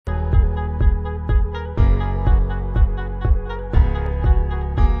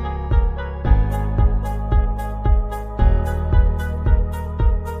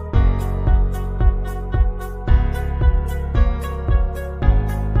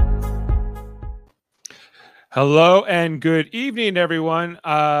Hello and good evening, everyone.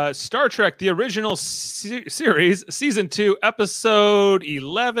 Star Trek, the original series, season 2, episode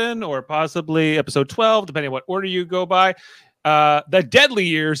 11, or possibly episode 12, depending on what order you go by. The Deadly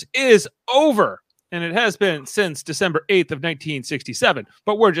Years is over, and it has been since December 8th of 1967.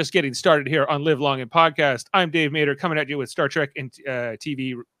 But we're just getting started here on Live Long and Podcast. I'm Dave Mader, coming at you with Star Trek and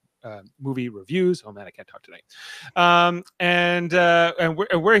TV movie reviews. Oh man, I can't talk tonight. And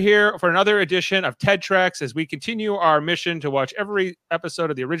we're here for another edition of TED Treks as we continue our mission to watch every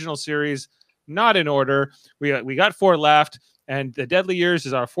episode of the original series, not in order. We got 4 left, and The Deadly Years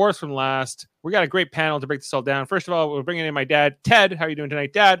is our 4th from last. We got a great panel to break this all down. First of all, we're bringing in my dad, Ted. How are you doing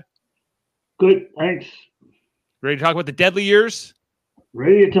tonight, Dad? Good, thanks. Ready to talk about The Deadly Years?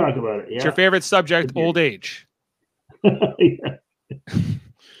 Ready to talk about it. Yeah. It's your favorite subject, old age.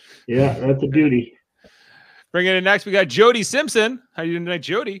 Yeah, that's a duty. Bringing in next, we got Jody Simpson. How you doing tonight,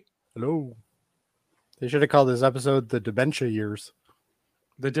 Jody? Hello. They should have called this episode the Dementia Years.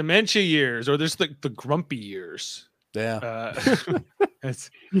 The Dementia Years, or there's the Grumpy Years. Yeah. That's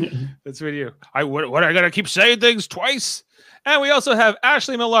with you. What I gotta keep saying things twice. And we also have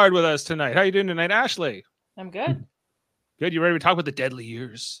Ashley Millard with us tonight. How you doing tonight, Ashley? I'm good. Good. You ready to talk about the Deadly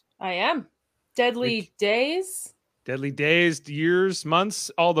Years? I am. Deadly Days. Deadly days, years,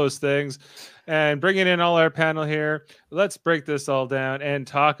 months, all those things. And bringing in all our panel here, let's break this all down and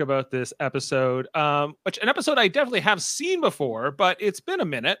talk about this episode, which an episode I definitely have seen before, but it's been a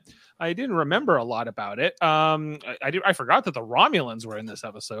minute. I didn't remember a lot about it. I forgot that the Romulans were in this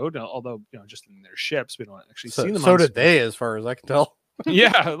episode, although, just in their ships. We don't actually see them. So did they, as far as I can tell.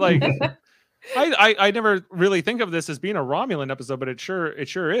 Yeah, like... I never really think of this as being a Romulan episode, but it sure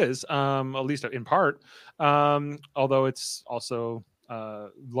is, at least in part. Although it's also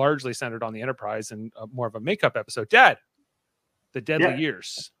largely centered on the Enterprise and more of a makeup episode. Dad, The Deadly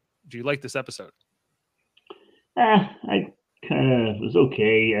Years. Do you like this episode? I kind of was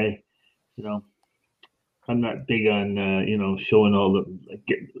okay. I'm not big on showing all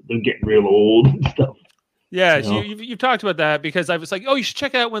they're getting real old and stuff. Yeah, you've talked about that because I was like, oh, you should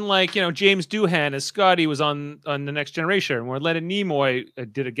check out when James Doohan as Scotty was on The Next Generation, and where Leonard Nimoy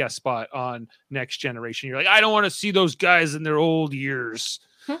did a guest spot on Next Generation. You're like, I don't want to see those guys in their old years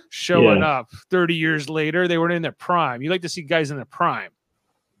showing up 30 years later. They weren't in their prime. You like to see guys in their prime.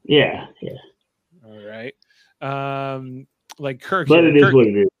 Yeah. All right. Like Kirk. But it is what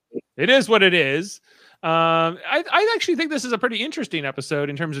it is. It is what it is. I actually think this is a pretty interesting episode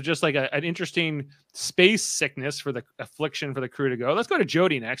in terms of just like an interesting space sickness for the affliction for the crew to go. Let's go to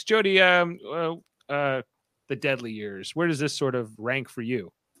Jody next. Jody, The Deadly Years. Where does this sort of rank for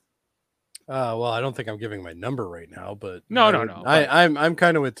you? Well, I don't think I'm giving my number right now, but no. I'm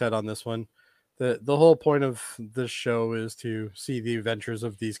kind of with Ted on this one. The whole point of this show is to see the adventures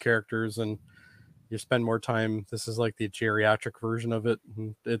of these characters, and you spend more time. This is like the geriatric version of it.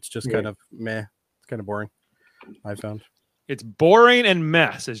 It's just kind of meh. Kind of boring, I found. It's boring and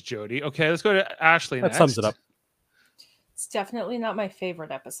meh, says Jody. Okay, let's go to Ashley next. That sums it up. It's definitely not my favorite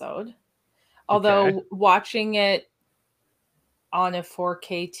episode. Although watching it on a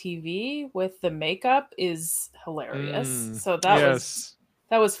 4K TV with the makeup is hilarious. So that was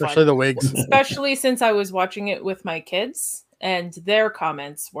fun. Especially the wigs. Especially since I was watching it with my kids and their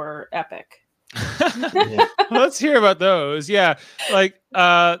comments were epic. Let's hear about those. Yeah, like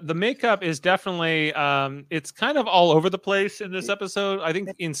the makeup is definitely it's kind of all over the place in this episode. I think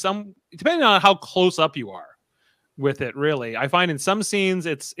in some, depending on how close up you are with it, really, I find in some scenes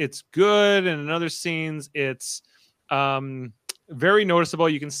it's good, and in other scenes it's very noticeable.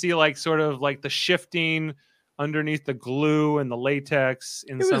 You can see like sort of like the shifting underneath the glue and the latex.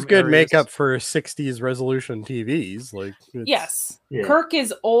 It was good makeup for 60s resolution TVs. Like, yes, Kirk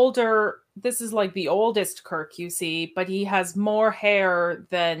is older. This is like the oldest Kirk you see, but he has more hair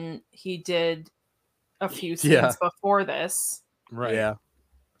than he did a few scenes before this. Right. Yeah.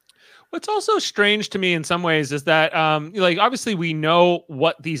 What's also strange to me in some ways is that, like, obviously we know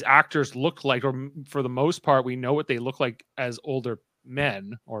what these actors look like, or for the most part, we know what they look like as older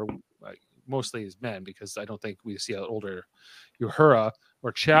men, or mostly as men, because I don't think we see an older Uhura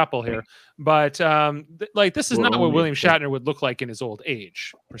or Chapel here. But like, this is not what William Shatner would look like in his old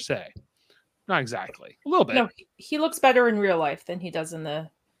age, per se. Not exactly. A little bit. No, he looks better in real life than he does in the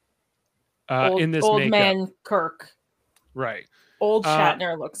in this old makeup. Man Kirk. Right. Old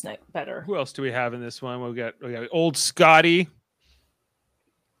Shatner looks better. Who else do we have in this one? We got old Scotty.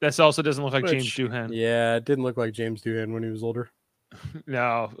 This also doesn't look like James Doohan. Yeah, it didn't look like James Doohan when he was older.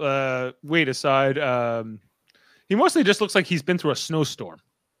 No. Weight aside, he mostly just looks like he's been through a snowstorm.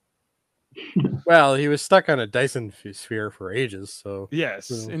 Well, he was stuck on a Dyson sphere for ages, so yes,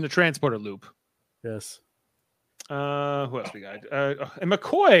 in the transporter loop. Yes. Who else we got? And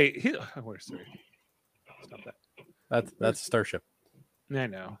McCoy. Where's three? Stop that. That's Starship. I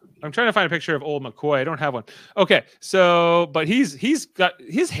know. I'm trying to find a picture of old McCoy. I don't have one. Okay, so but he's got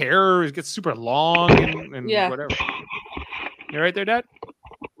his hair gets super long and whatever. You right there, Dad?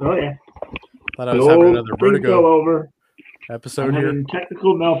 Oh yeah. Thought I was having another Things Vertigo go over. episode I'm here. having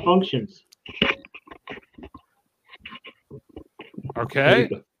technical malfunctions. Okay.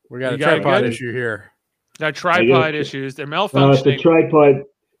 We got You a got it tripod good? issue here. Got tripod issues. They're It's a malfunctioning. tripod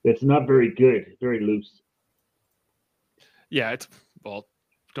that's not very good. It's very loose. Yeah, it's well,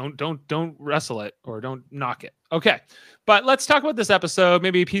 don't wrestle it or don't knock it. Okay. But let's talk about this episode,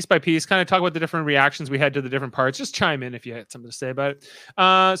 maybe piece by piece, kind of talk about the different reactions we had to the different parts. Just chime in if you had something to say about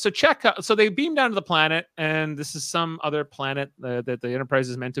it. So they beam down to the planet, and this is some other planet that the Enterprise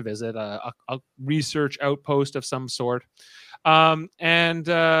is meant to visit, a research outpost of some sort. And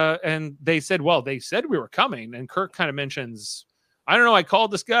they said we were coming, and Kirk kind of mentions, I don't know, I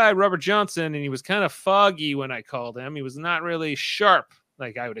called this guy Robert Johnson, and he was kind of foggy when I called him. He was not really sharp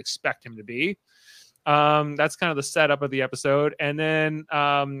like I would expect him to be. That's kind of the setup of the episode. And then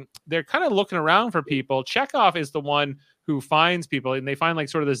they're kind of looking around for people. Chekhov is the one who finds people, and they find like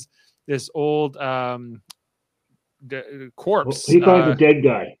sort of this old corpse. He finds a dead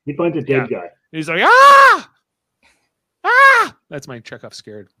guy. He finds a dead guy. He's like, ah! That's my Chekhov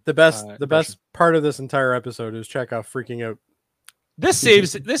scared. The best part of this entire episode is Chekhov freaking out. This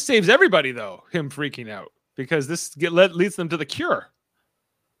saves everybody though, him freaking out, because this leads them to the cure.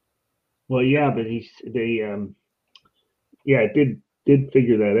 Well, yeah, but did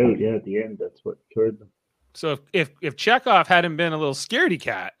figure that out. Yeah, at the end, that's what cured them. So if Chekhov hadn't been a little scaredy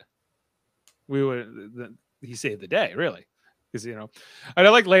cat, he saved the day, really. Because and I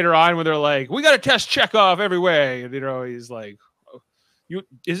like later on when they're like, we got to test Chekhov every way, and he's like,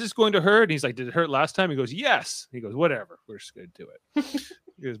 is this going to hurt? And he's like, did it hurt last time? He goes, yes. He goes, whatever, we're just going to do it.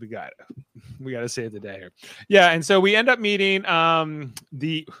 Because we got to save the day here. Yeah, and so we end up meeting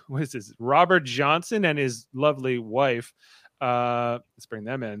what is this? Robert Johnson and his lovely wife. Let's bring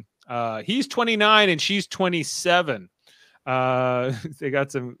them in. He's 29 and she's 27. They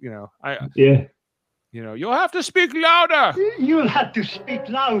got some, you'll have to speak louder. You'll have to speak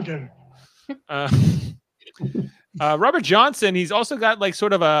louder. Robert Johnson, he's also got like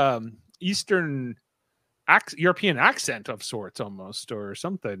sort of a Eastern European accent of sorts almost, or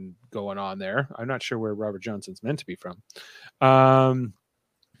something going on there. I'm not sure where Robert Johnson's meant to be from.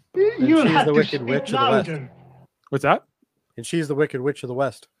 You'll have the to Wicked speak Witch of the louder. West. What's that? And she's the Wicked Witch of the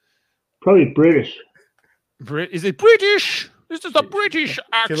West. Probably British. Is it British? This is a British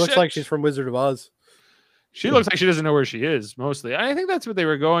accent. She looks like she's from Wizard of Oz. She looks like she doesn't know where she is mostly. I think that's what they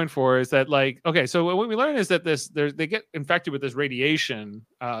were going for, is that like, okay, so what we learn is that they get infected with this radiation.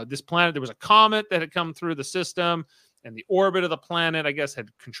 This planet, there was a comet that had come through the system, and the orbit of the planet, I guess,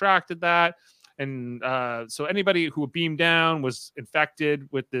 had contracted that. And so anybody who beamed down was infected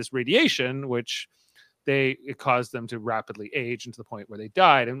with this radiation, which it caused them to rapidly age into the point where they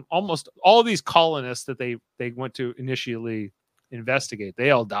died. And almost all these colonists that they went to initially investigate,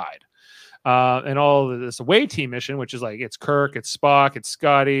 they all died. And all of this away team mission, which is like, it's Kirk, it's Spock, it's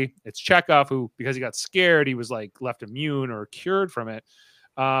Scotty, it's Chekhov, who, because he got scared, he was like left immune or cured from it.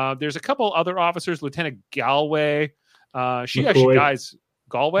 There's a couple other officers, Lieutenant Galway. She actually dies.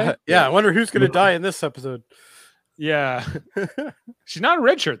 Galway? Yeah, I wonder who's going to die in this episode. Yeah. She's not a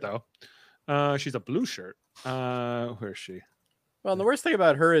red shirt, though. She's a blue shirt. Where is she? Well, the worst thing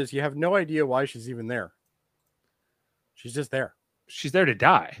about her is you have no idea why she's even there. She's just there. She's there to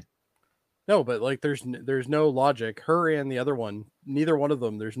die. No, but like there's no logic. Her and the other one, neither one of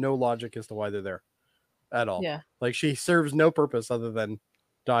them, there's no logic as to why they're there at all. Yeah. Like she serves no purpose other than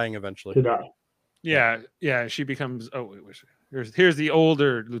dying eventually. To die. Yeah. She becomes. Oh, wait, here's the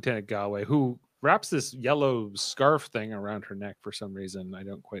older Lieutenant Galway, who wraps this yellow scarf thing around her neck for some reason. I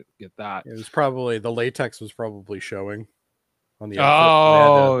don't quite get that. It was probably the latex was probably showing on the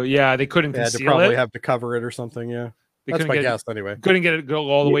outfit. They couldn't they had to conceal probably it. have to cover it or something. Yeah, They that's couldn't my get guess anyway. Couldn't get it go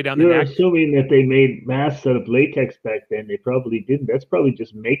all the way down the You're neck. assuming that they made masks out of latex back then. They probably didn't. That's probably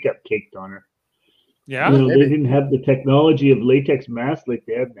just makeup caked on her. Yeah, they didn't have the technology of latex masks like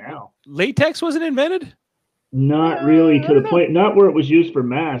they have now. Latex wasn't invented. Not really to the point. Not where it was used for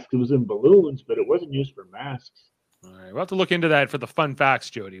masks. It was in balloons, but it wasn't used for masks. All right, we'll have to look into that for the fun facts,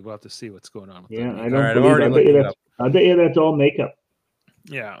 Jody. We'll have to see what's going on with Yeah, that. I don't. I bet you that's all makeup.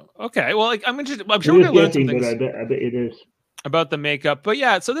 Yeah. Okay. Well, like, I'm sure we're gonna learn some things. But I bet it is about the makeup. But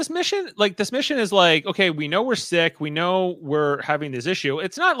yeah, so this mission is like, okay, we know we're sick. We know we're having this issue.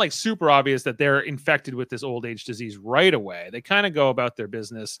 It's not like super obvious that they're infected with this old age disease right away. They kind of go about their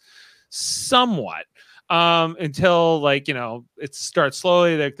business somewhat. until like, it starts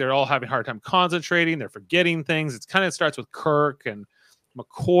slowly. They're all having a hard time concentrating. They're forgetting things. It kind of starts with Kirk and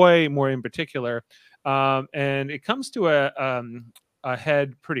McCoy more in particular. And it comes to a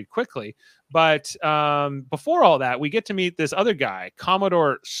head pretty quickly. But before all that, we get to meet this other guy,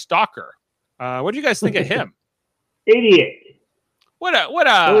 Commodore Stalker. What do you guys think of him? Idiot. What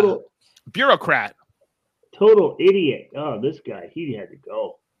a Total, bureaucrat. total idiot. Oh, this guy, he had to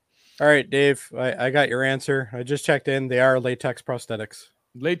go. All right, Dave, I got your answer. I just checked in. They are latex prosthetics.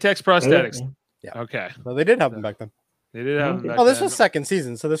 Latex prosthetics. Yeah. Okay. So they did have them back then. They did have Okay. them Oh, back this then. was second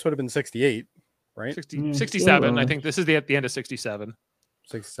season, so this would have been 68, right? 67. I Yeah. think this is at the end of 67.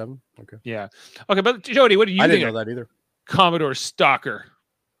 67. Okay. Yeah. Okay, but Jody, what do you I think didn't of know that either. Commodore Stalker?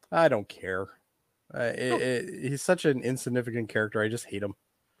 I don't care. He's such an insignificant character. I just hate him.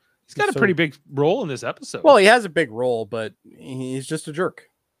 He's got a So- pretty big role in this episode. Well, he has a big role, but he's just a jerk.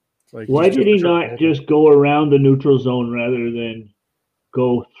 Like, Why he's did just a he jerk the not whole just go around the neutral zone rather than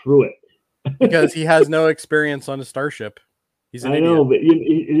go through it? time. Because he has no experience on a starship. He's an I idiot. know, but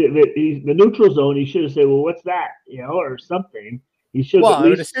he's the neutral zone. He should have said, "Well, what's that?" Or something. He should. Well, at I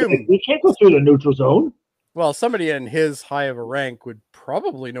would least assume- said, we can't go through the neutral zone. Well, somebody in his high of a rank would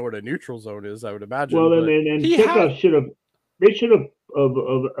probably know what a neutral zone is, I would imagine. Well, but- and He Chekhov should have. They should have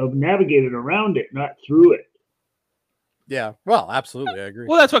of navigated around it, not through it. yeah, well, absolutely, I agree.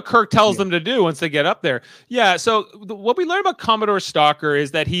 Well, that's what Kirk tells Yeah. them to do once they get up there. Yeah. So what we learn about Commodore Stalker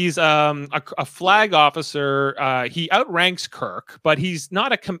is that he's a flag officer. He outranks Kirk, but he's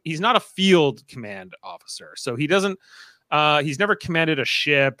not a field command officer. So he doesn't. He's never commanded a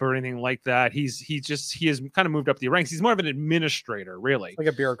ship or anything like that. He has kind of moved up the ranks. He's more of an administrator, really. Like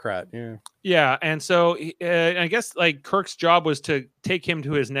a bureaucrat. Yeah. Yeah, and so I guess like Kirk's job was to take him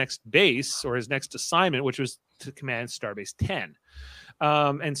to his next base or his next assignment, which was to command Starbase 10.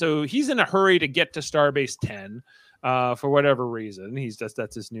 And so he's in a hurry to get to Starbase 10 for whatever reason.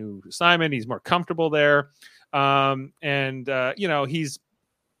 That's his new assignment. He's more comfortable there, he's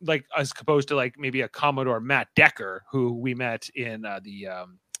like as opposed to like maybe a Commodore Matt Decker who we met in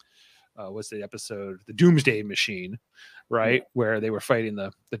what's the episode, the Doomsday Machine, right, where they were fighting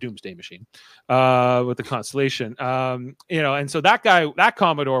the Doomsday Machine with the Constellation, and so that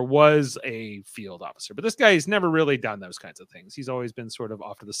Commodore was a field officer, but this guy's never really done those kinds of things. He's always been sort of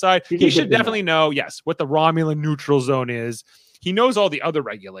off to the side. He's He a should diplomat. definitely know, yes, what the Romulan neutral zone is. He knows all the other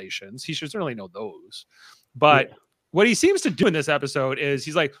regulations. He should certainly know those, but Yeah. what he seems to do in this episode is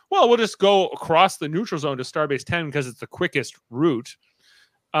he's like, well, we'll just go across the neutral zone to Starbase 10 because it's the quickest route.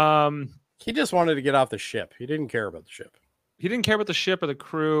 He just wanted to get off the ship. He didn't care about the ship. He didn't care about the ship or the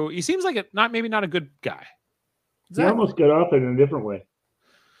crew. He seems like maybe not a good guy. He almost got off it in a different way.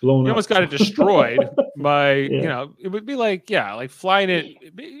 Blown He up. almost got it destroyed by, Yeah. it would be like flying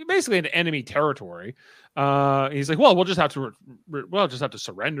it basically into enemy territory. He's like, well, we'll just have to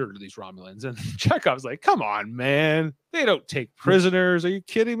surrender to these Romulans. And Chekhov's like, come on, man. They don't take prisoners. Are you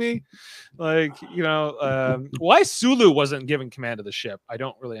kidding me? Like, why Sulu wasn't given command of the ship, I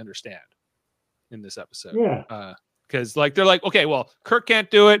don't really understand in this episode. Yeah. Because they're like, okay, well, Kirk can't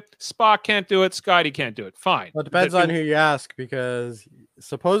do it, Spock can't do it, Scotty can't do it. Fine. Well, it depends on who you ask, because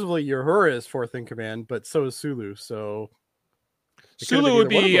supposedly Uhura is fourth in command, but so is Sulu. So it could've Sulu been would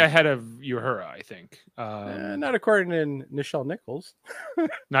either one of be them. ahead of Uhura, I think. Not according to Nichelle Nichols.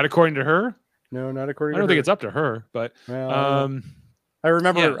 Not according to her. No, not according. I don't to think her. it's up to her, but Well, I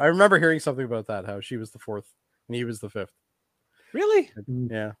remember. yeah. I remember hearing something about that. How she was the fourth and he was the fifth. really,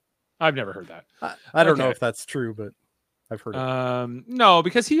 Yeah, I've never heard that. I don't know Okay. if that's true, but I've heard it. No,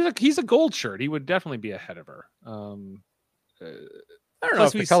 because he's a gold shirt. He would definitely be ahead of her. I don't know plus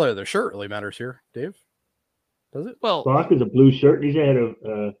if the we- color of the shirt really matters here, Dave. Does it? Well, Spock is a blue shirt. He's ahead of.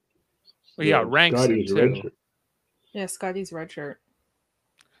 Well, yeah, ranks Scotty's him, red too. shirt. Yeah, Scotty's red shirt.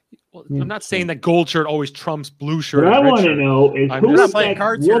 I'm not saying that gold shirt always trumps blue shirt. What I and red want to shirt. know is I'm who's just playing that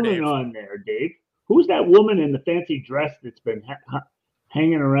cards here, woman Dave. on there, Dave? Who's that woman in the fancy dress that's been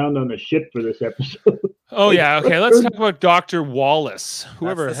hanging around on the ship for this episode? Oh yeah, okay. Let's talk about Dr. Wallace.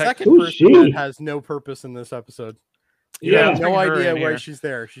 Whoever That's the the heck. second Who's person she? that has no purpose in this episode. Yeah, You let's have no bring her idea in why here. she's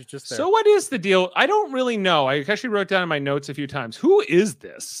there. She's just there. So what is the deal? I don't really know. I actually wrote down in my notes a few times. Who is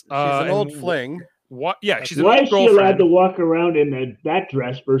this? she's an old and fling. What? Yeah, she's an Why old is she allowed girlfriend. to walk around in that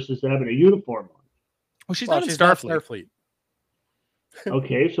dress versus having a uniform Well, she's Well, not in she's not Starfleet. on?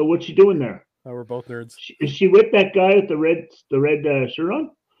 Okay, so what's she doing there? We're both nerds. Is she with that guy with the red shirt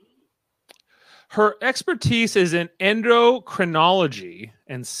on? Her expertise is in endocrinology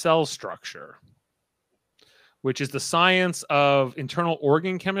and cell structure, which is the science of internal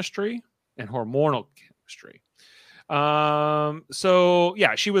organ chemistry and hormonal chemistry. So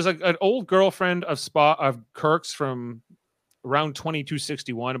yeah, she was an old girlfriend of Kirk's from around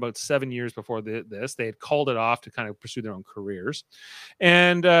 2261, about 7 years before this. They had called it off to kind of pursue their own careers,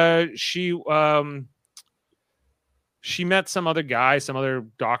 and she met some other guy, some other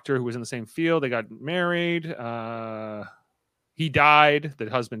doctor who was in the same field. They got married. He died. The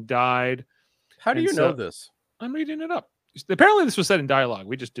husband died. How do you know this? I'm reading it up. Apparently this was said in dialogue.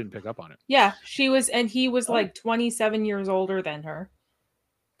 We just didn't pick up on it. Yeah, she was, and he was like 27 years older than her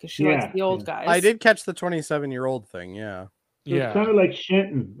because she likes the old guys. I did catch the 27-year-old thing. Yeah. Yeah. It's kind of like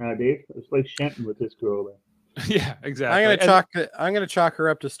Shenton, Dave. It's like Shenton with this girl there. Yeah, exactly. I'm gonna chalk her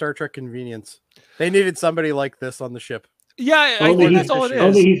up to Star Trek convenience. They needed somebody like this on the ship. Yeah, I think that's all it is.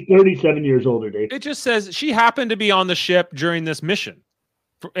 Only he's 37 years older, Dave. It just says she happened to be on the ship during this mission.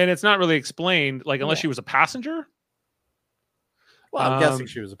 And it's not really explained, like, unless she was a passenger. Well, I'm guessing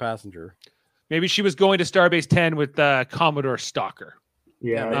she was a passenger. Maybe she was going to Starbase 10 with Commodore Stalker.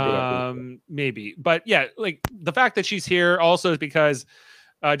 Yeah. Maybe. But yeah, like the fact that she's here also is because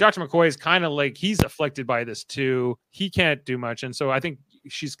Dr. McCoy is kind of like, he's afflicted by this too. He can't do much. And so I think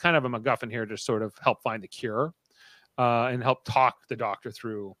she's kind of a MacGuffin here to sort of help find the cure. And help talk the doctor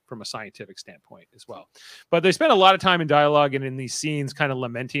through from a scientific standpoint as well. But they spent a lot of time in dialogue and in these scenes kind of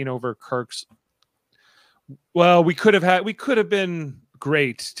lamenting over Kirk's, well, we could have been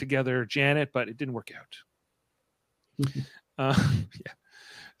great together, Janet, but it didn't work out.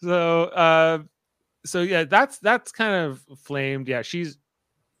 Yeah. So yeah, that's kind of flamed. Yeah,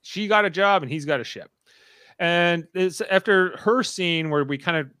 she got a job and he's got a ship. And it's after her scene where we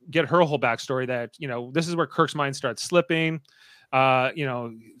kind of get her whole backstory that, this is where Kirk's mind starts slipping.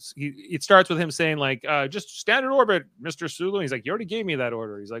 It starts with him saying like, just standard orbit, Mr. Sulu. And he's like, you already gave me that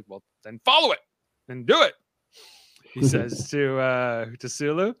order. He's like, well, then follow it and do it. He says to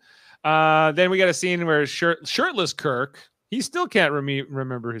Sulu. Then we got a scene where shirtless Kirk, he still can't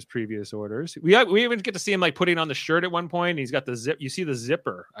remember his previous orders. We even get to see him like putting on the shirt at one point. And he's got the zip. You see the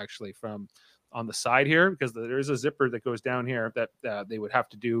zipper actually from on the side here, because there is a zipper that goes down here that they would have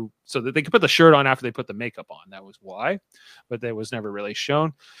to do so that they could put the shirt on after they put the makeup on. That was why, but that was never really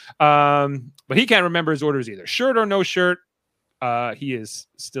shown. But he can't remember his orders either. Shirt or no shirt. He is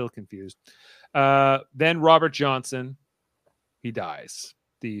still confused. Then Robert Johnson, he dies.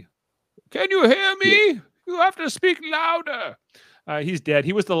 Can you hear me? You have to speak louder. He's dead.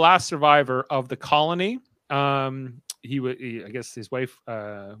 He was the last survivor of the colony. I guess his wife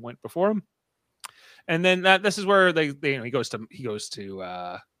went before him. And then this is where he goes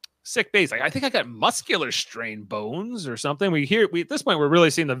to sick base. Like, I think I got muscular strain bones or something. At this point we're really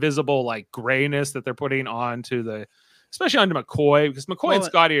seeing the visible like grayness that they're putting onto especially onto McCoy, because McCoy and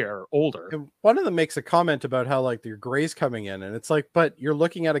Scotty are older. One of them makes a comment about how like your gray's coming in, and it's like, but you're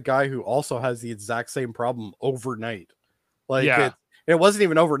looking at a guy who also has the exact same problem overnight. Like it wasn't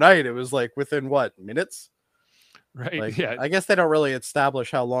even overnight. It was like within minutes? Right. Like, yeah. I guess they don't really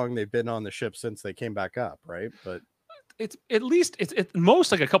establish how long they've been on the ship since they came back up, right? But it's at least it's at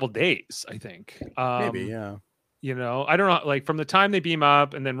most like a couple days, I think. Maybe, yeah. I don't know, like from the time they beam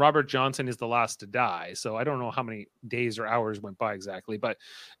up, and then Robert Johnson is the last to die. So I don't know how many days or hours went by exactly, but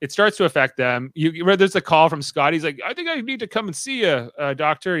it starts to affect them. There's a call from Scott. He's like, I think I need to come and see you,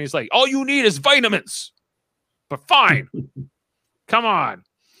 doctor. And he's like, all you need is vitamins, but fine. Come on.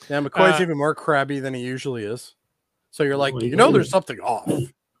 Yeah, McCoy's even more crabby than he usually is. So you're like, there's something off.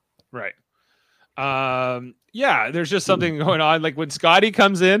 Right. Yeah, there's just something going on. Like when Scotty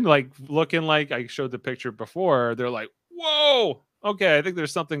comes in, like looking like I showed the picture before, they're like, whoa, okay, I think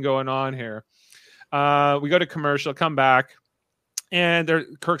there's something going on here. We go to commercial, come back, and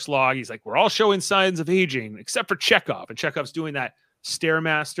Kirk's log. He's like, we're all showing signs of aging except for Chekhov. And Chekhov's doing that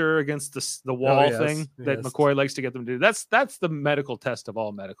Stairmaster against the wall thing that McCoy likes to get them to do. That's the medical test of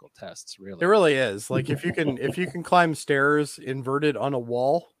all medical tests, really. It really is. Like if you can climb stairs inverted on a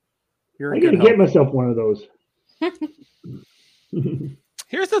wall, I'm gonna get myself one of those.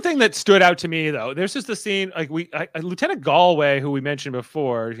 Here's the thing that stood out to me, though. There's just the scene, like Lieutenant Galway, who we mentioned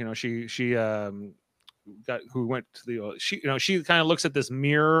before. She she kind of looks at this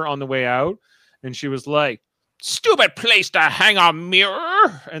mirror on the way out, and she was like, stupid place to hang a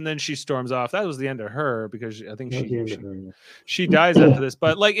mirror, and then she storms off. That was the end of her, because I think she dies after this.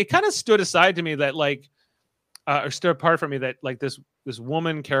 But like it kind of stood aside to me that like or stood apart from me that like this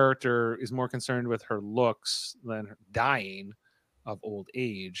woman character is more concerned with her looks than her dying of old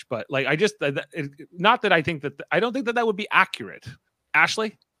age. But like I just not that I think that I don't think that would be accurate.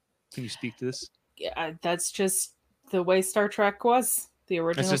 Ashley, can you speak to this? Yeah, that's just the way Star Trek was. The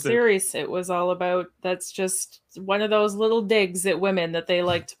original series, it was all about, that's just one of those little digs at women that they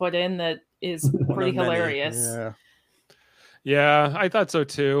like to put in that is pretty hilarious. Yeah, I thought so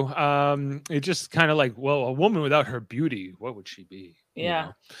too. It just kind of like, well, a woman without her beauty, what would she be?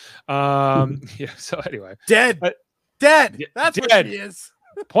 Yeah. Yeah. So anyway, Dead. But- Dead. Yeah, That's dead. what she is.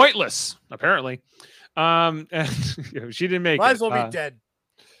 pointless apparently. And she didn't make Might it. as well be dead.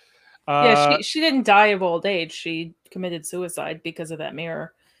 Yeah, she didn't die of old age. She committed suicide because of that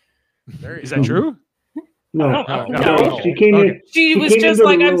mirror. There you Is go. that true? No, I don't know. No. She came in. She was came just into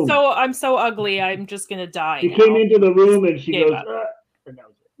like, the I'm room. so ugly. I'm just gonna die. She now." came into the room and she Gave goes, up. and that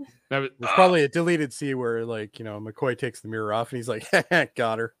was it. That was There's probably a deleted scene where, like, McCoy takes the mirror off and he's like,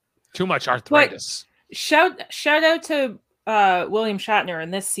 got her. too much arthritis. Shout out to William Shatner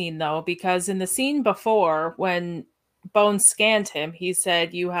in this scene though, because in the scene before, when Bones scanned him, he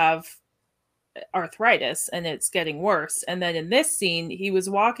said, "You have arthritis and it's getting worse." And then in this scene, he was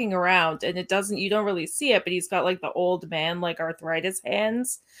walking around and you don't really see it, but he's got like the old man, like arthritis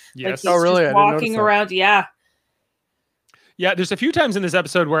hands. Like Yes. he's Oh, really? I just didn't walking notice that. around. Yeah. Yeah, there's a few times in this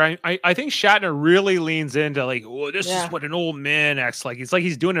episode where I think Shatner really leans into like, oh, this Yeah. is what an old man acts like. It's like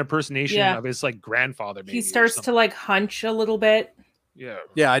he's doing an impersonation Yeah. of his like grandfather. Maybe, He or starts to something. like hunch a little bit. Yeah.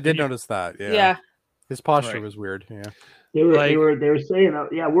 Yeah, I did Yeah. notice that. Yeah. Yeah. His posture Right. was weird. Yeah. They were Like- they were saying,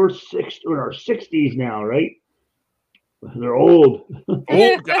 yeah, we're in our 60s now, right? They're old.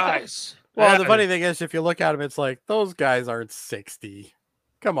 Old guys. Well, Yeah. the funny thing is, if you look at them, it's like those guys aren't 60.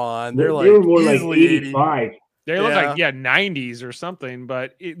 Come on, They they're like were more like easily 80. 85. They look Yeah. like 90s or something,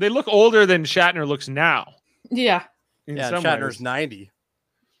 but they look older than Shatner looks now. Yeah. In Yeah, some Shatner's ways. 90.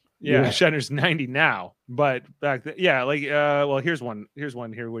 Yeah, Yeah. Shatner's 90 now, but back then, yeah, like well, here's one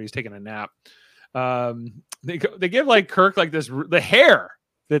here where he's taking a nap. They give like Kirk like the hair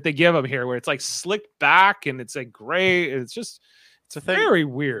that they give him here, where it's like slicked back and it's like gray. It's just it's The thing- very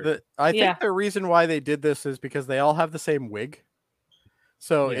weird. I Yeah. think the reason why they did this is because they all have the same wig.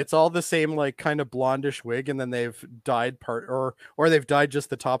 So Yeah. it's all the same, like, kind of blondish wig, and then they've dyed or they've dyed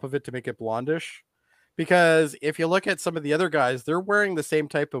just the top of it to make it blondish. Because if you look at some of the other guys, they're wearing the same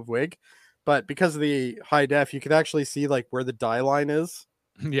type of wig, but because of the high def, you can actually see like where the dye line is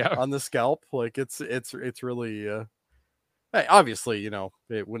Yeah, on the scalp. Like it's really hey, obviously,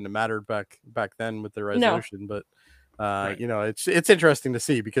 it wouldn't have mattered back then with the resolution, but Right. it's interesting to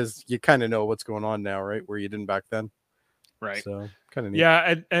see because you kind of know what's going on now, right? Where you didn't back then. right. So kind of neat.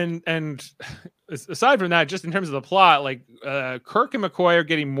 Yeah, and aside from that, just in terms of the plot, like Kirk and McCoy are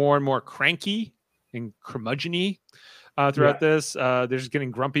getting more and more cranky and curmudgeon-y throughout this. They're just getting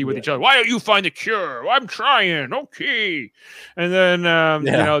grumpy with each other. Why don't you find the cure? Well, I'm trying. Okay. And then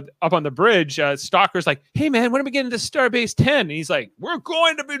up on the bridge, Stalker's like, "Hey man, when are we getting to Starbase 10?" And he's like, "We're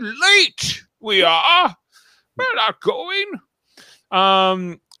going to be late. We are. We're not going."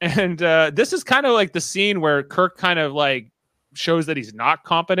 And this is kind of like the scene where Kirk kind of like shows that he's not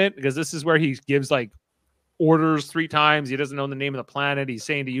competent, because this is where he gives like orders 3 times. He doesn't know the name of the planet. He's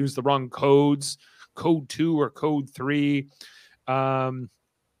saying to use the wrong codes, code 2 or code 3. They're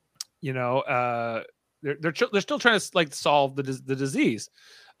still trying to like solve the disease.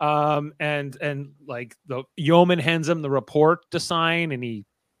 And like the yeoman hands him the report to sign, and he's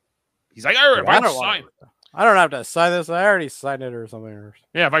like, if I don't have to sign this. I already signed it or something.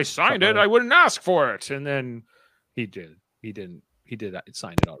 if I signed it, Something. I wouldn't ask for it. And then he did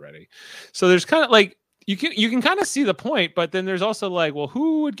sign it already. So there's kind of like, you can kind of see the point, but then there's also like, well,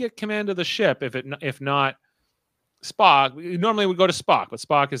 who would get command of the ship if not Spock? Normally we go to Spock, but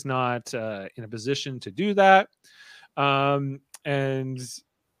Spock is not in a position to do that.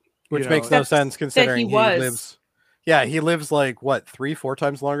 Which makes no sense considering he was. lives. Yeah, he lives like what, 3-4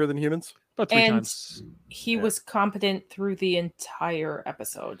 times longer than humans? about 3 And times. he was competent through the entire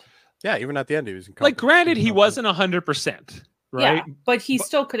episode. Yeah, even at the end he was Like, incompetent. granted, he Incompetent. wasn't 100%, right? Yeah, but he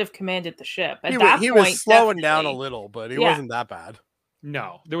still could have commanded the ship. At He, that he point, was slowing down a definitely. little, but he Yeah. wasn't that bad.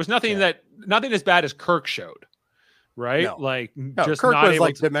 No, there was nothing Yeah. nothing as bad as Kirk showed, right? No. Like No, just Kirk not was able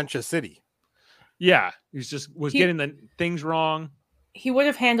like to. Dementia City. Yeah, was He- getting the things wrong. He would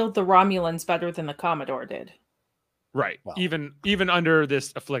have handled the Romulans better than the Commodore did. Right. Wow. Even under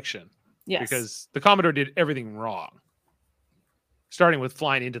this affliction. Yes. Because the Commodore did everything wrong. Starting with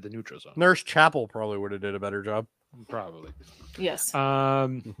flying into the neutral zone. Nurse Chapel probably would have did a better job. Probably. Yes.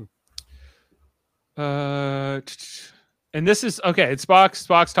 And this is okay. It's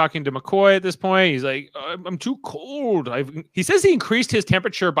Spock's talking to McCoy at this point. He's like, I'm too cold. He says he increased his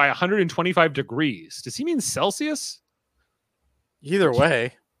temperature by 125 degrees. Does he mean Celsius? Either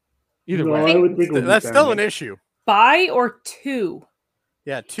way, Either No, way. I would think it would be that's still an Fahrenheit. issue. By or to?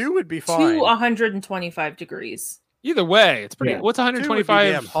 Yeah, 2 would be fine. To 125 degrees. Either way, it's pretty. Yeah. What's 2 would be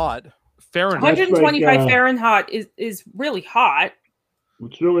 125 damn hot. Fahrenheit? 125 like, Fahrenheit is really hot.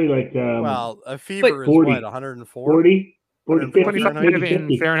 It's really like Well, a fever is 40. what, 104? 40. 25 in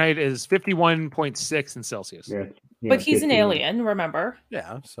 50. Fahrenheit is 51.6 in Celsius. Yeah. But he's an 50. alien, remember?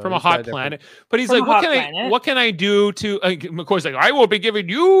 Yeah, so From a he's got hot different- planet. But he's From like, a hot planet. what can I do to? Of course, like I will be giving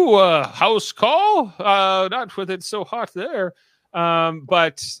you a house call. Not with it so hot there.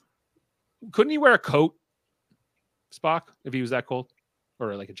 But couldn't he wear a coat, Spock, if he was that cold,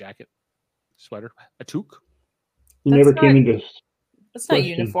 or like a jacket, sweater, a toque? He That's never not- came into. That's not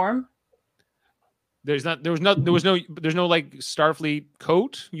Question. uniform. There's no like Starfleet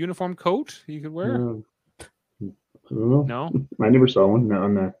coat, uniform coat he could wear. I don't know. No, I never saw one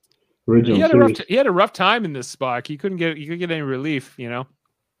on the original he series. had a rough time in this Spock. He couldn't get any relief, you know.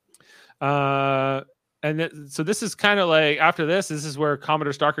 So this is kind of like after this is where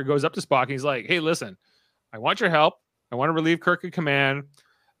Commodore Starker goes up to Spock and he's like, "Hey, listen, I want your help. I want to relieve Kirk of command."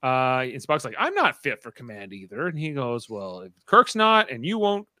 And Spock's like, "I'm not fit for command either." And he goes, "Well, if Kirk's not, and you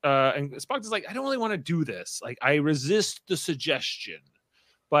won't." And Spock is like, "I don't really want to do this. Like, I resist the suggestion."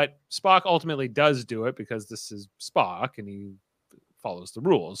 But Spock ultimately does do it because this is Spock and he follows the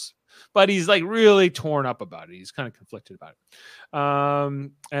rules. But he's like really torn up about it. He's kind of conflicted about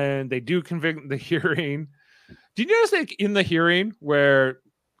it. And they do convict the hearing. Do you notice like in the hearing where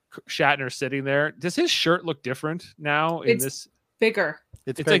Shatner's sitting there, does his shirt look different now in It's this? Bigger.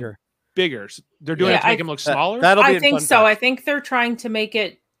 It's It's like- bigger. Bigger. They're doing Yeah, it to make him look smaller. That'll be I in think fun so. I facts. think they're trying to make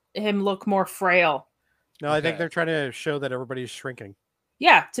him look more frail. No, I think Okay. they're trying to show that everybody's shrinking.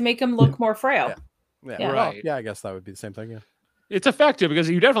 Yeah, to make him look more frail. Yeah. Yeah, Yeah. well, Right. yeah, I guess that would be the same thing. Yeah. It's effective because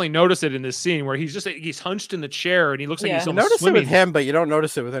you definitely notice it in this scene where he's hunched in the chair and he looks like Yeah. he's You almost notice it swimming. with him, but you don't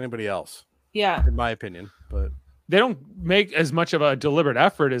notice it with anybody else, Yeah. in my opinion. But They don't make as much of a deliberate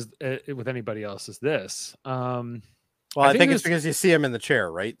effort as with anybody else as this. well, I I think think it's this- because you see him in the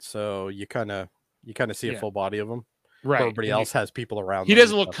chair, right? So you kind of see a Yeah. full body of him. Right. Everybody And else has people around. He them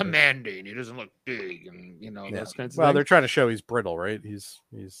doesn't and look stuff, right? commanding. He doesn't look big, and Yeah. those kinds of Well, they're things. trying to show he's brittle, right? He's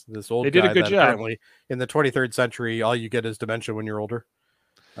this old. They did a guy good that job. Apparently, in the 23rd century, all you get is dementia when you're older.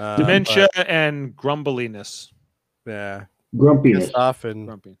 Dementia and grumbliness. but, yeah, Grumpiness. pissed off and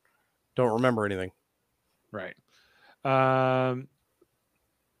Grumpy. don't remember anything. Right.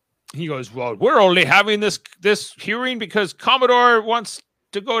 He goes, "Well, we're only having this hearing because Commodore wants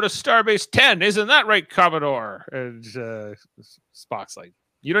to go to Starbase 10. Isn't that right, Commodore?" And Spock's like,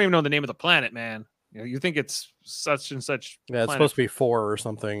 "You don't even know the name of the planet, man. You think it's such and such Yeah, it's planet." supposed to be 4 or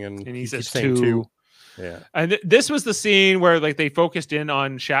something, and And he says keeps saying 2. Yeah, And this was the scene where like they focused in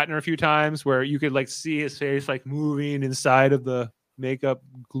on Shatner a few times where you could like see his face like moving inside of the makeup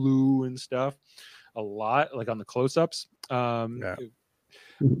glue and stuff a lot, like on the close-ups. Yeah.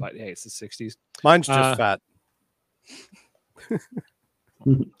 But hey, it's the 60s. mine's just fat.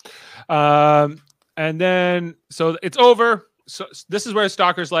 And then so it's over. So this is where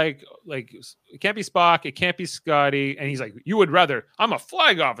Stalker's like it can't be Spock, it can't be Scotty, and he's like, "You would rather I'm a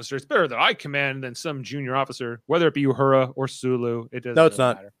flag officer. It's better that I command than some junior officer, whether it be Uhura or Sulu. It doesn't. No, it's really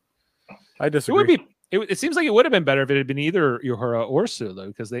not. matter." I It disagree. would be. It seems like it would have been better if it had been either Uhura or Sulu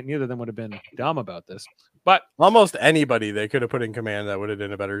because neither of them would have been dumb about this. But Almost anybody they could have put in command that would have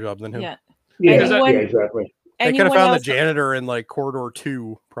done a better job than him. Yeah. Yeah, Anyone- yeah, exactly. They could have Anyone found else, the janitor in like corridor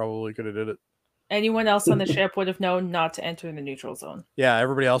 2. Probably could have did it. anyone else on the ship would have known not to enter the neutral zone. Yeah,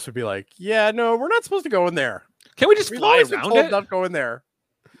 everybody else would be like, "Yeah, no, we're not supposed to go in there. can we just We've fly always been around told it? not to go in there."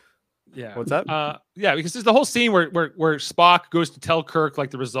 Yeah. What's that? Yeah, because there's the whole scene where Spock goes to tell Kirk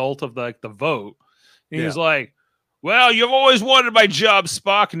like the result of the vote. And he's like, "Well, you've always wanted my job,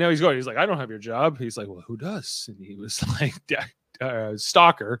 Spock." And now he's like, "I don't have your job." He's like, "Well, who does?" And he was like,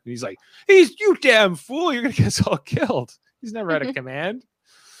 Stalker. And he's like, "You damn fool, you're gonna get us all killed." He's never had a command.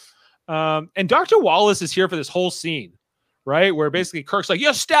 And Dr. Wallace is here for this whole scene, right? Where basically Kirk's like,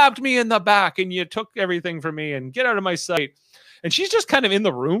 "You stabbed me in the back and you took everything from me and get out of my sight." And she's just kind of in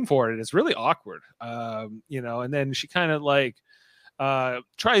the room for it. It's really awkward, and then she kind of like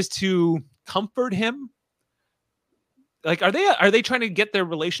tries to comfort him. Like, are they trying to get their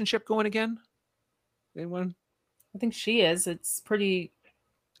relationship going again? Anyone? I think she is. It's pretty.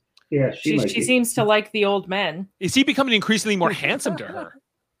 Yeah, She might she be. seems to like the old men. Is he becoming increasingly more handsome to her?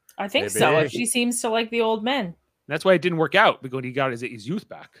 I think so. Maybe. She seems to like the old men. That's why it didn't work out because he got his youth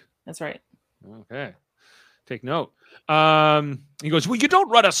back. That's right. Okay. Take note. He goes, "Well, you don't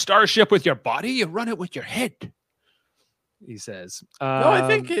run a starship with your body, you run it with your head," he says. No, I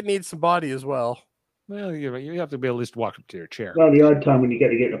think it needs some body as well. Well, you have to be able to just walk up to your chair. Well, the odd time when you got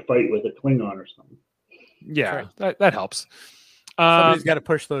to get in a fight with a Klingon or something. Yeah, that helps. Somebody's got to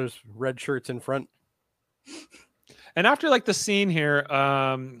push those red shirts in front. And after like the scene here,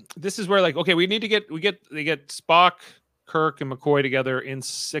 this is where like, okay, they get Spock, Kirk and McCoy together in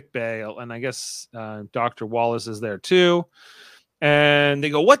sick bay, and I guess Dr. Wallace is there too. And they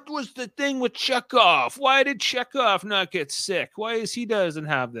go, "What was the thing with Chekhov? Why did Chekhov not get sick? Why is he doesn't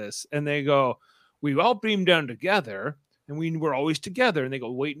have this?" And they go, "We all beamed down together, and we were always together." And they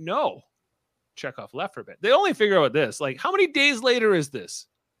go, "Wait, no, Chekhov left for a bit." They only figure out this, like, how many days later is this?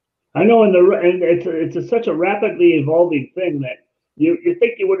 I know, and it's such a rapidly evolving thing that you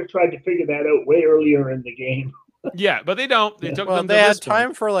think you would have tried to figure that out way earlier in the game. Yeah, but they don't. They took them. They to had this time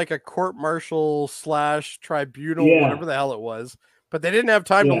point. for like a court martial / tribunal, Yeah. whatever the hell it was, but they didn't have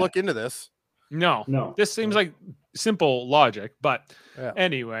time to Yeah. look into this. No, this seems like simple logic, but Yeah.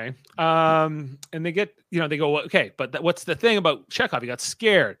 anyway, and they get, they go, okay, but what's the thing about Chekhov? He got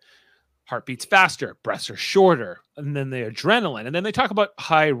scared. Heart beats faster, breaths are shorter, and then the adrenaline, and then they talk about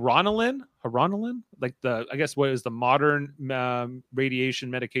hyaronolin, like I guess what is the modern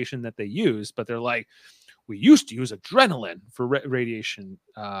radiation medication that they use, but they're like, we used to use adrenaline for radiation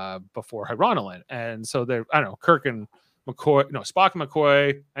before hyaronolin, and so they're, I don't know, Kirk and McCoy, no, Spock and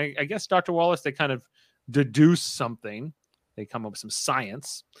McCoy, I guess Dr. Wallace, they kind of deduce something, they come up with some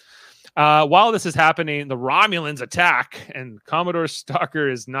science. While this is happening, the Romulans attack, and Commodore Stalker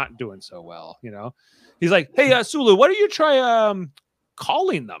is not doing so well. He's like, "Hey, Sulu, why don't you try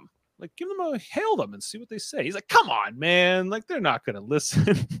calling them? Like, hail them and see what they say." He's like, "Come on, man! Like, they're not gonna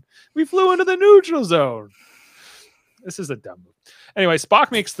listen. We flew into the neutral zone." This is a dumb move. Anyway,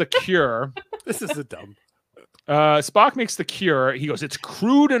 Spock makes the cure. This is a dumb. Spock makes the cure. He goes, "It's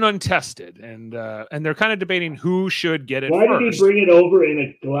crude and untested," and they're kind of debating who should get it Why first. did he bring it over in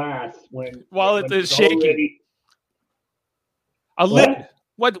a glass While when it is it's shaking? already... A lid.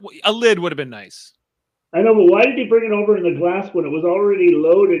 A lid would have been nice. I know, but why did he bring it over in the glass when it was already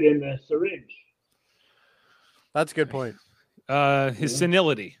loaded in the syringe? That's a good point. His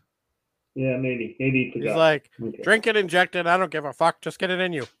senility. Yeah, maybe he forgot. He's like, Okay. drink it, inject it. I don't give a fuck. Just get it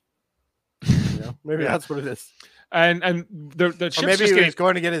in you. Maybe that's what it is. And the Or ship's maybe just he was getting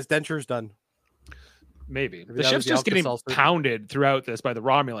going to get his dentures done. maybe Maybe the that ship's was the just getting Alka-Seltzer. pounded throughout this by the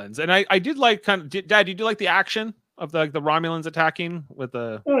Romulans. And I did like Dad, did you like the action of the Romulans attacking with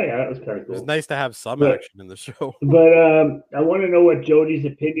the? Oh yeah, that was kind of It was cool. nice to have some But- action in the show. But I want to know what Jody's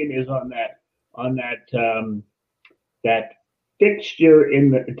opinion is on that fixture in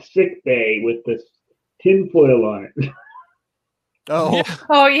the sick bay with this tinfoil on it. Oh, Yeah.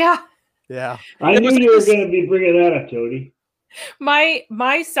 Oh yeah. yeah. I It knew was- you were going to be bringing that up, Jody.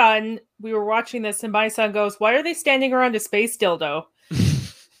 My son, we were watching this, and my son goes, "Why are they standing around a space dildo?"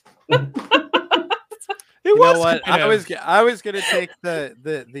 It You was know what? kind of- I was gonna take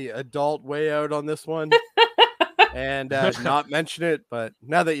the adult way out on this one and not mention it, but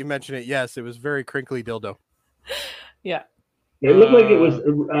now that you mention it, yes, it was very crinkly dildo. Yeah. It looked like it was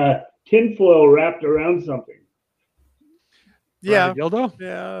tinfoil wrapped around something. Yeah, Ronnie Dildo.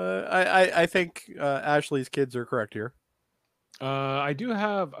 yeah. I think Ashley's kids are correct here. I do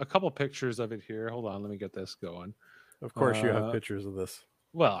have a couple pictures of it here. Hold on, let me get this going. Of course, you have Uh, pictures of this.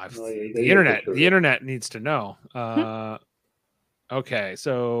 Well, Oh, yeah, you the got internet. pictures. The internet needs to know. Okay,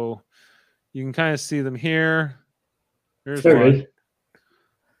 so you can kind of see them here. Here's There one. it is.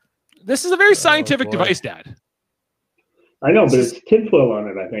 This is a very scientific boy. device, Dad. I know, but it's tinfoil on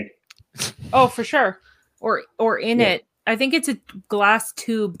it, I think. Oh, for sure. Or in Yeah. it. I think it's a glass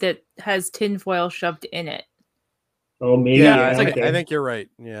tube that has tinfoil shoved in it. Oh, maybe. Yeah, it's like- I think you're right.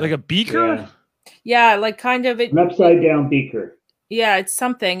 Yeah, Like a beaker. Yeah. Yeah, like kind of it. An upside down beaker. Yeah, it's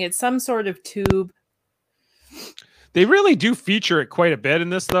something. It's some sort of tube. They really do feature it quite a bit in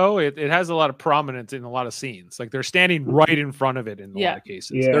this, though. It has a lot of prominence in a lot of scenes. Like they're standing right in front of it in a lot of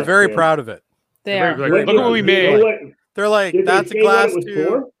cases. Yeah. they're very proud of it. They They're are. very- Like, look what we do you know made. what- They're like, did they that's a say what glass it was tube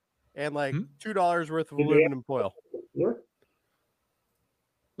for? and like Hmm? $2 worth of Did they- aluminum foil. For?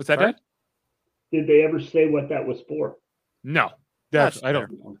 What's that, Sorry? Dad? Did they ever say what that was for? No, That's I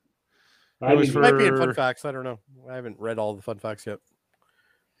don't. I It was didn't- Might be in for- fun facts. I don't know. I haven't read all the fun facts yet.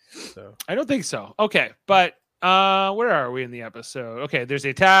 So I don't think so. Okay, but where are we in the episode? Okay, there's the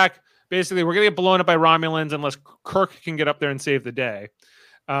attack. Basically, we're gonna get blown up by Romulans unless Kirk can get up there and save the day.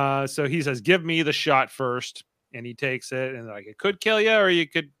 So he says, "Give me the shot first," and he takes it, and like, it could kill you or you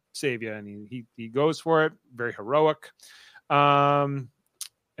could save you, and he goes for it. Very heroic.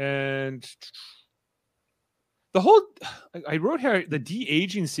 And the whole I wrote here the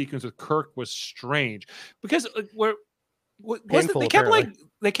de-aging sequence with Kirk was strange because what was it? Painful,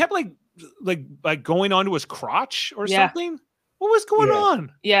 They kept like going onto his crotch or Yeah. something. What was going Yeah.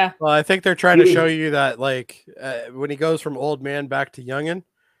 on? Yeah. well, I think they're trying to Yeah. show you that like when he goes from old man back to youngin,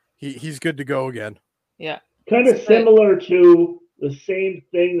 he's good to go again. Yeah. Kind of But- similar to the same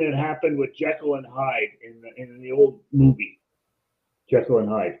thing that happened with Jekyll and Hyde in the old movie, Jekyll and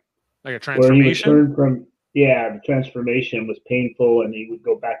Hyde, Like a where he would transformation. turn from the transformation was painful, and he would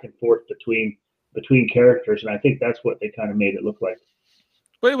go back and forth between characters, and I think that's what they kind of made it look like.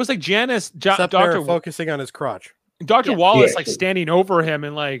 But it was like Janice, Except they're Dr. focusing on his crotch. Dr. Yeah. Wallace Yeah, like so- standing over him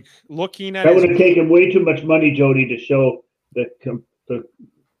and like looking at That his would have taken way too much money, Jody, to show the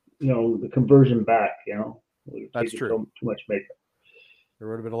conversion back. It would have That's taken true. too much makeup. There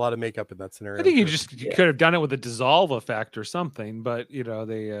would have been a lot of makeup in that scenario. I think you I'm sure. just Yeah. could have done it with a dissolve effect or something, but they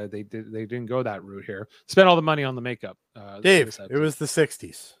didn't go that route here. Spent all the money on the makeup. Dave, this it episode. was the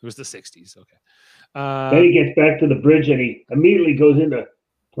 60s. It was the 60s. Okay. Then he gets back to the bridge, and he immediately goes into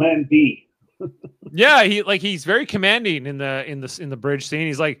Plan B. Yeah, he's very commanding in the bridge scene.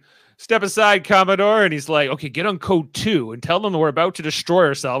 He's like, "Step aside, Commodore," and he's like, "Okay, get on code 2 and tell them that we're about to destroy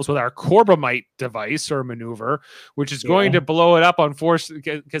ourselves with our Corbomite device or maneuver, which is going Yeah. to blow it up on force,"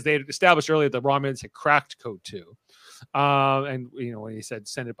 because they had established earlier that the Romulans had cracked code 2. And when he said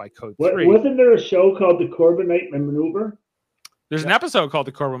send it by code 3, Wasn't there a show called the Corbomite Maneuver? there's an episode called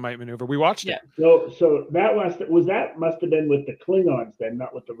the Corbomite maneuver. We watched it. So that must have been with the Klingons then,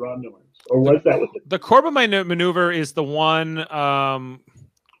 not with the Romulans, or was that with the? The Corbomite maneuver is the one.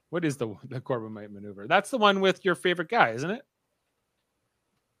 What is the Corbomite maneuver? That's the one with your favorite guy, isn't it?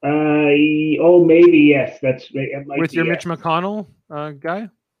 Maybe yes. It might With be, your yes. Mitch McConnell guy.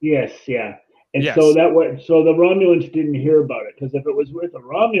 Yes, yeah. And Yes. so the Romulans didn't hear about it, because if it was with a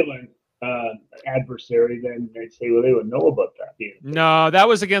Romulan adversary, then they'd say, well, they would know about that. No, that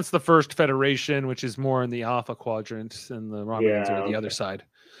was against the First Federation, which is more in the Alpha Quadrant, and the Romulans are the other okay. side.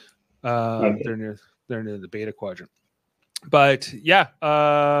 Okay. They're near the Beta Quadrant. But yeah,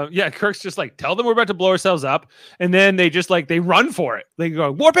 Kirk's just like, tell them we're about to blow ourselves up, and then they just they run for it. They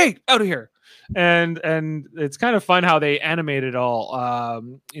go, warp 8, out of here. And it's kind of fun how they animate it all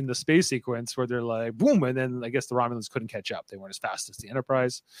in the space sequence where they're like boom, and then I guess the Romulans couldn't catch up. They weren't as fast as the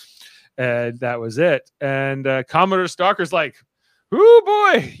Enterprise, and that was it. And Commodore Stalker's like, "Oh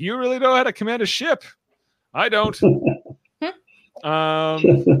boy, you really know how to command a ship. I don't." Yeah,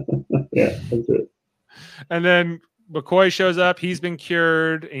 that's it. And then McCoy shows up. He's been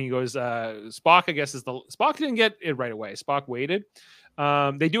cured, and he goes, "Spock, I guess Spock didn't get it right away. Spock waited."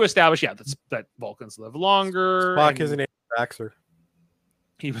 They do establish, that Vulcans live longer. Spock and is an anti-vaxxer.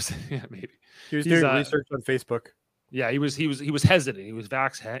 He was, maybe. He was He's, doing research on Facebook. Yeah, he was hesitant. He was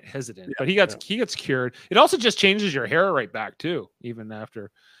vax hesitant, Yeah, but he gets cured. It also just changes your hair right back too, even after,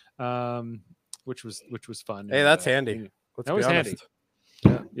 which was fun. Hey, that's handy. Let's that be was honest.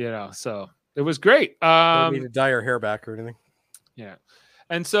 handy. So it was great. Don't need to dye your hair back or anything. Yeah.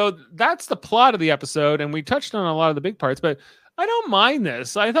 And so that's the plot of the episode. And we touched on a lot of the big parts, but I don't mind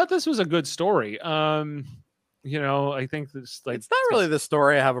this. I thought this was a good story. I think this It's not really the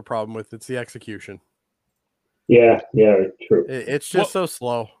story I have a problem with. It's the execution. Yeah, true. It's just so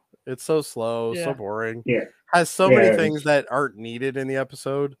slow. It's so slow, Yeah. so boring. Yeah. Has so Yeah, many it's- things that aren't needed in the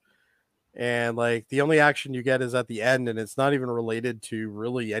episode. And the only action you get is at the end, and it's not even related to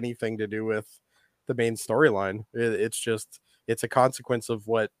really anything to do with the main storyline. It's a consequence of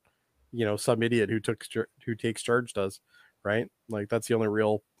what some idiot who takes charge does, right? That's the only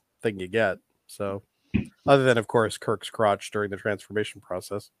real thing you get. So other than of course Kirk's crotch during the transformation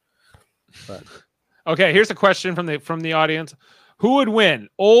process. But Okay, here's a question from the audience. Who would win?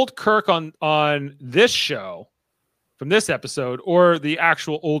 Old Kirk on this show from this episode, or the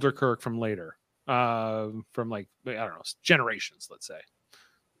actual older Kirk from later? From I don't know, Generations, let's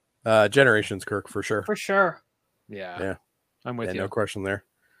say. Generations Kirk for sure. For sure. Yeah. I'm with you. No question there.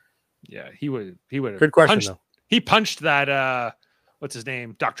 Yeah, he would have Good question punched, though. He punched that what's his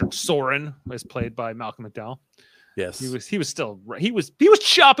name? Dr. Soren, was played by Malcolm McDowell. Yes. He was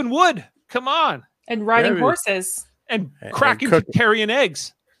chopping wood. Come on. And riding Yeah, horses. And And cracking cooking. carrying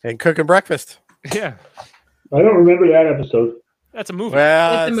eggs. And cooking breakfast. Yeah. I don't remember that episode. That's a movie.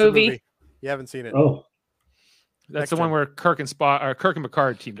 Well, It's a that's movie. You haven't seen it. Oh, That's next the one time. where Kirk and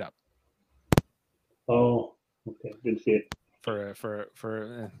Picard teamed up okay, didn't see it. for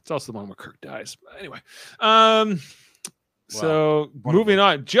it's also the one where Kirk dies. But anyway, so one of moving them.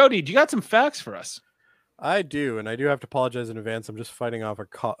 on. Jody, do you got some facts for us? I do, and I do have to apologize in advance. I'm just fighting off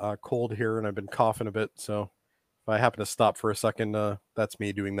a cold here, and I've been coughing a bit. So if I happen to stop for a second, that's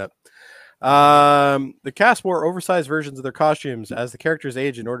me doing that. The cast wore oversized versions of their costumes as the characters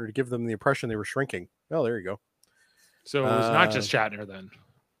age in order to give them the impression they were shrinking. Oh, there you go. So it was not just Shatner then.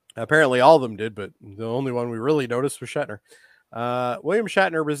 Apparently all of them did, but the only one we really noticed was Shatner. William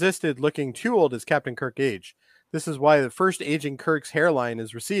Shatner resisted looking too old as Captain Kirk aged. This is why the first aging Kirk's hairline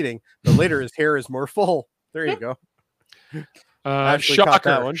is receding, but later his hair is more full. There you go. Actually caught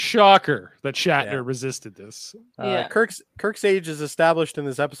that one. Shocker that Shatner Yeah. resisted this. Yeah. Kirk's age is established in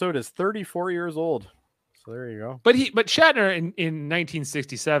this episode as 34 years old. So there you go. But Shatner in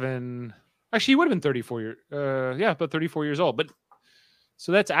 1967, actually he would have been 34 years. But 34 years old. But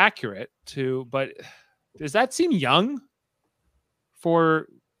so that's accurate too. But does that seem young for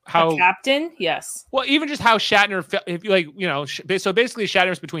how A captain? Yes. well, even just how Shatner felt? If you like, so basically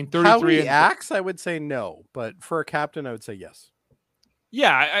Shatner's between 33 How he and acts, I would say no, but for a captain, I would say yes.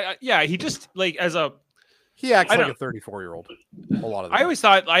 yeah. He just like He acts I like don't- a 34-year-old. A lot of the I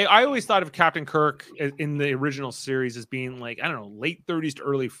time. always thought of Captain Kirk in the original series as being like, I don't know, late 30s to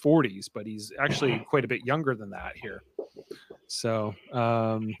early 40s, but he's actually quite a bit younger than that here. So,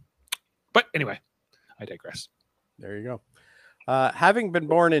 but anyway, I digress. There you go. Having been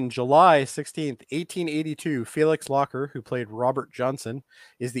born in July 16th, 1882, Felix Locker, who played Robert Johnson,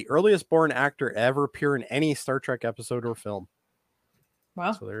 is the earliest born actor to ever appear in any Star Trek episode or film.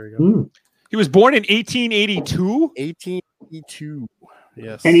 Wow. So there you go. Hmm. He was born in 1882. 1882.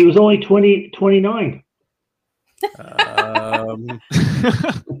 Yes. And he was only 29. I don't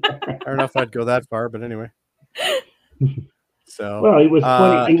know if I'd go that far, but anyway. So Well, he was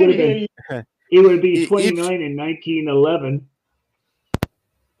 20. He would have been. He would be Each- 29 in 1911.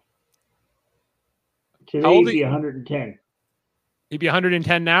 Today How old he'd are be you? 110. He'd be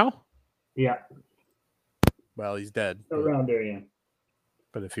 110 now. Yeah, well, he's dead. around there. Yeah.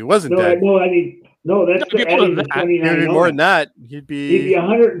 But if he wasn't No, dead, I mean, no. That's He'd be older adding than the that. 29 he'd be more on. than that. He'd He'd be be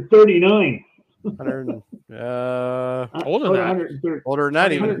 139. 100, Older than that. 130, older than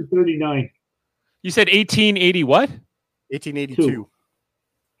that, even 139. You said 1880 what? 1882.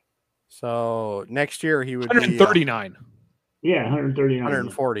 So next year he would be 139. Yeah, 139.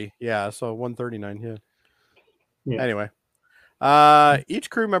 140. Yeah, so 139. Yeah. Yeah. Anyway, each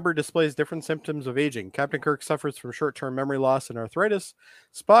crew member displays different symptoms of aging. Captain Kirk suffers from short-term memory loss and arthritis.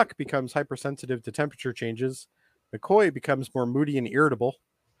 Spock becomes hypersensitive to temperature changes. McCoy becomes more moody and irritable.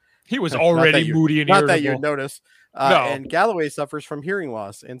 He was Not that already you- moody and Not irritable. that you'd notice. No. And Galloway suffers from hearing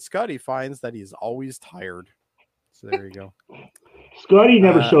loss. And Scotty finds that he's always tired. So there you go. Scotty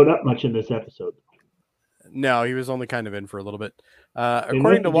never Uh, showed up much in this episode. No, he was only kind of in for a little bit. They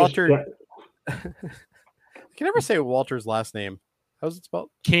According to must have Walter, just I can never say Walter's last name. How's it spelled?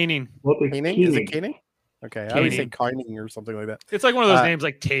 Caning. Walter Caning? Is it Koenig. Caning? Okay, I always say Caning. Kining or something like that. It's like one of those Uh, names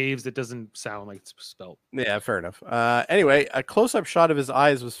like Taves that doesn't sound like it's spelled. Yeah, fair enough. Anyway, a close-up shot of his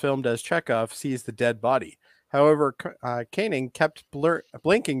eyes was filmed as Chekhov sees the dead body. However, Koenig kept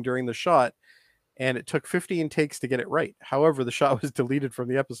blinking during the shot, and it took 15 takes to get it right. However, the shot was deleted from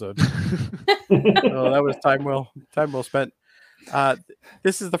the episode. So that was time well spent.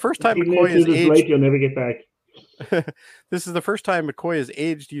 This is the first time If you McCoy miss is this aged. late, you'll never get back. This is the first time McCoy is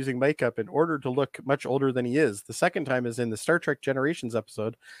aged using makeup in order to look much older than he is. The second time is in the Star Trek Generations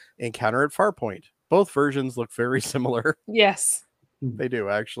episode, Encounter at Farpoint. Both versions look very similar. Yes, They do,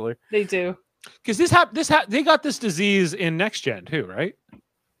 actually. they do. Because they got this disease in Next Gen too, right?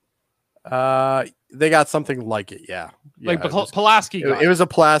 They got something like it, yeah. Like Yeah, Pulaski got it was a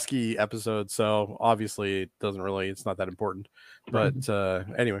Pulaski episode, so obviously it's not that important. But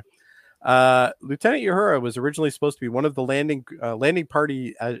anyway, Lieutenant Uhura was originally supposed to be one of the landing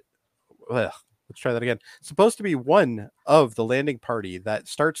party. Let's try that again. Supposed to be one of the landing party that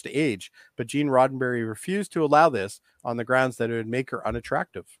starts to age, but Gene Roddenberry refused to allow this on the grounds that it would make her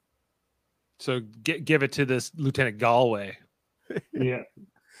unattractive. So give it to this Lieutenant Galway. Yeah.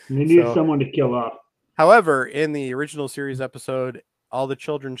 They need So- someone to kill off. However, in the original series episode, All the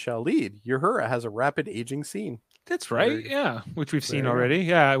Children Shall Lead, Uhura has a rapid aging scene. That's There right. you go. Yeah, which we've seen There you go. already.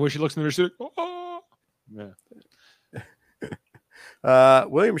 Yeah, where she looks in the mirror. She's like, oh. Yeah.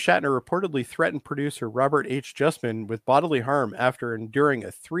 William Shatner reportedly threatened producer Robert H. Justman with bodily harm after enduring a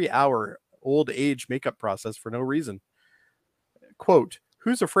 3-hour old age makeup process for no reason. Quote,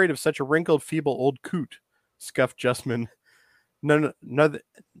 "Who's afraid of such a wrinkled, feeble old coot?" scuffed Justman.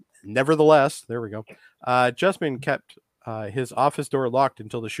 Nevertheless, there we go. Justman kept his office door locked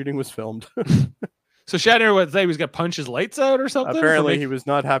until the shooting was filmed. So Shatner would say he was going to punch his lights out or something? Apparently, he was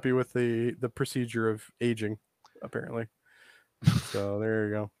not happy with the procedure of aging. Apparently, so there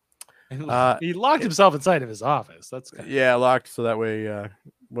you go. He locked himself inside of his office. That's kind of... Yeah, locked so that way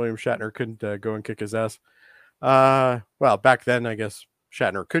William Shatner couldn't go and kick his ass. Well, back then, I guess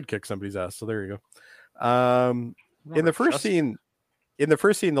Shatner could kick somebody's ass. So there you go. In the first scene,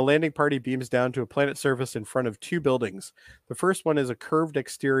 the landing party beams down to a planet surface in front of two buildings. The first one is a curved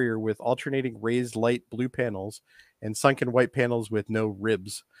exterior with alternating raised light blue panels and sunken white panels with no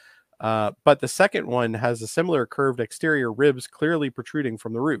ribs. But the second one has a similar curved exterior, ribs clearly protruding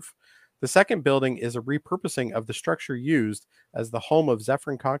from the roof. The second building is a repurposing of the structure used as the home of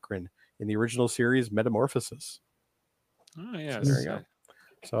Zephyrin Cochrane in the original series Metamorphosis. Oh, yeah. So there you go.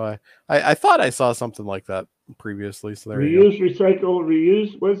 So I thought I saw something like that previously. So there you Reuse, recycle,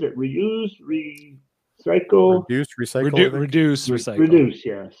 reuse. What is it? Reuse, recycle, go. Reduce, recycle. I think. Reduce, recycle. reduce.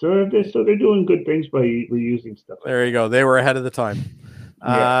 Yeah. So they're doing good things by reusing stuff. There you go. They were ahead of the time.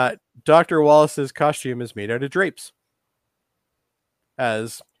 Yeah. Dr. Wallace's costume is made out of drapes,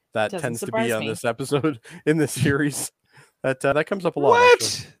 as that Doesn't tends to be surprise on me. this episode in this series. That comes up a lot. What?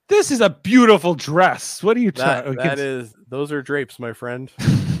 Actually. This is a beautiful dress. What are you talking? Those are drapes, my friend.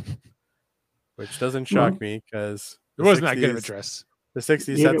 Which doesn't shock me because It wasn't that good of a dress. The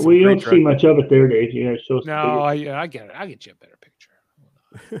 60s. Yeah, had some well, you great don't see dresses. much of it there, Dave. You gotta show us. No, I get it. I get you a better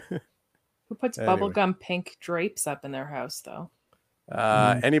picture. Who puts Anyway. bubblegum pink drapes up in their house, though?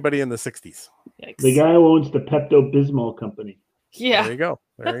 Anybody in the 60s. Yikes. the guy who owns the Pepto Bismol company, Yeah. There you go.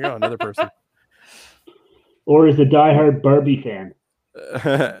 There you go. Another person. or is a diehard Barbie fan.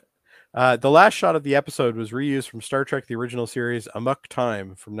 The last shot of the episode was reused from Star Trek, the original series, Amok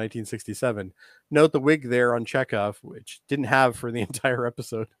Time from 1967. Note the wig there on Chekhov, which didn't have for the entire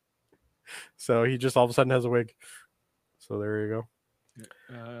episode. So he just all of a sudden has a wig. So there you go.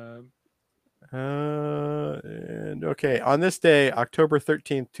 And okay, on this day, October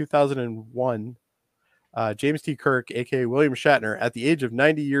 13th, 2001, James T. Kirk, aka William Shatner, at the age of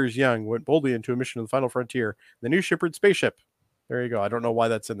 90 years young, went boldly into a mission of the Final Frontier, the New Shepard spaceship. There you go. I don't know why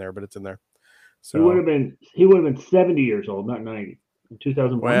that's in there, but it's in there. So He would have been 70 years old, not 90, in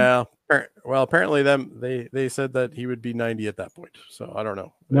 2001. well, apparently they said that he would be 90 at that point. So I don't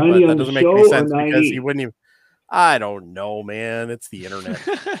know. 90 But on that the doesn't make show any or sense because 90? he wouldn't even. I don't know, man. It's the internet.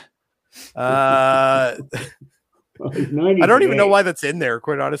 I Well, he's 90 don't even know today. why that's in there,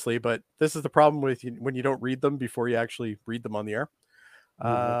 quite honestly. But this is the problem with when you don't read them before you actually read them on the air.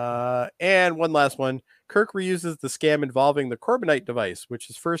 And one last one. Kirk reuses the scam involving the Corbinite device, which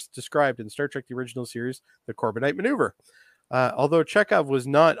is first described in Star Trek, the original series, the Corbinite maneuver. Although Chekhov was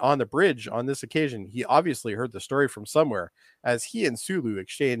not on the bridge on this occasion, he obviously heard the story from somewhere, as he and Sulu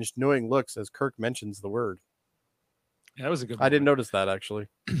exchanged knowing looks as Kirk mentions the word. Yeah, that was a good. I didn't moment. notice that actually.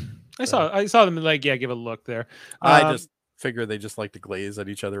 I saw them give a look there. I just figure they just like to glaze at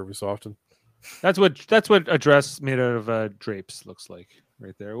each other every so often. That's what a dress made out of drapes looks like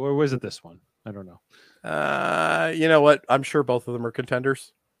right there. Or was it this one? I don't know. You know what? I'm sure both of them are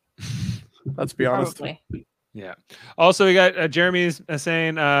contenders. Let's be honest. Probably. Yeah. Also, we got Jeremy's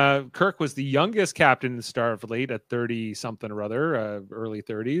saying Kirk was the youngest captain in Starfleet at 30 something or other, early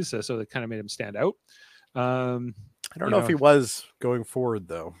 30s. So that kind of made him stand out. I don't know if he was going forward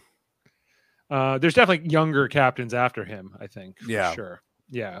though. There's definitely younger captains after him, I think. For Yeah. sure.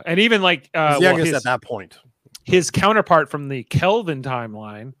 Yeah. And even like Youngest at that point. his counterpart from the Kelvin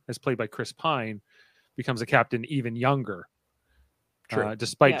timeline, as played by Chris Pine, becomes a captain even younger.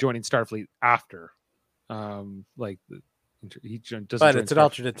 Despite Yeah. joining Starfleet after. He doesn't. But join it's an Starfleet.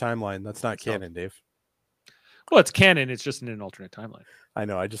 alternate timeline. That's not canon, Dave. Well, it's canon. It's just in an alternate timeline. I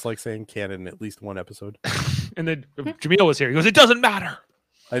know. I just like saying canon in at least one episode. And then Jamil was here. He goes, "It doesn't matter."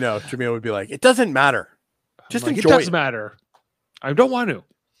 I know. Jamil would be like, "It doesn't matter. Just I'm like, enjoy it. Does it." matter. I don't want to.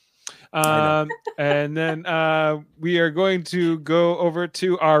 I And then we are going to go over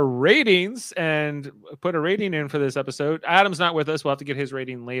to our ratings and put a rating in for this episode. Adam's not with us. We'll have to get his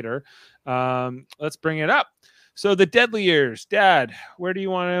rating later. Let's bring it up. So the Deadly Years, Dad, where do you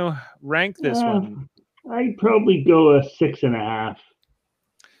want to rank this one? I'd probably go a 6.5.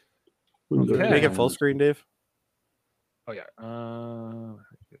 Okay. Make it full screen, Dave. Oh yeah.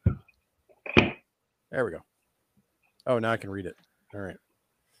 There we go. Oh, now I can read it. All right.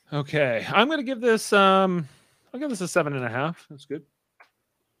 Okay. I'm gonna give this I'll give this a 7.5. That's good.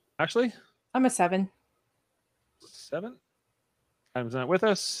 Actually, I'm a 7. 7. Adam's not with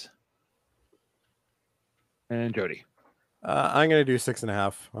us. And Jody. I'm going to do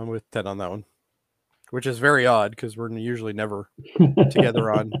 6.5. I'm with Ted on that one, which is very odd because we're usually never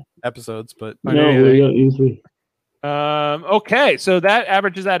together on episodes. But I No, know we you- don't usually. Okay, so that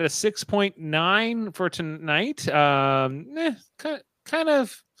averages at a 6.9 for tonight. Kind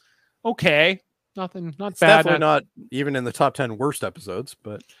of okay. Nothing, not it's bad. definitely not even in the top 10 worst episodes.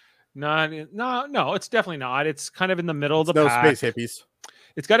 But No, it's definitely not. It's kind of in the middle of the no pack. space hippies.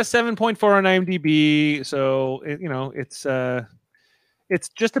 It's got a 7.4 on IMDb, so it's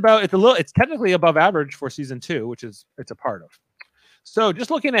just about it's technically above average for season 2, which is it's a part of. So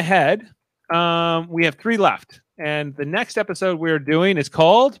just looking ahead, we have 3 left, and the next episode we're doing is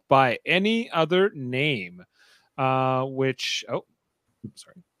called By Any Other Name,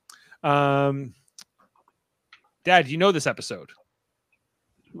 Dad, you know this episode?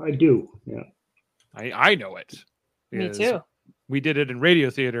 I do. Yeah. I know it. Me because too. We did it in radio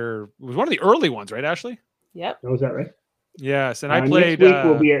theater. It was one of the early ones, right, Ashley? Yep. Was that right? Yes, and I played. Next week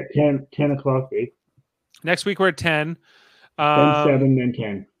we'll be at 10 o'clock, Dave. Next week we're at 10. 7, then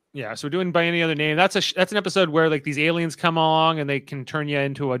 10. Yeah, so we're doing By Any Other Name. That's an episode where like these aliens come along and they can turn you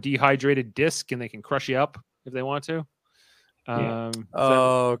into a dehydrated disc and they can crush you up if they want to.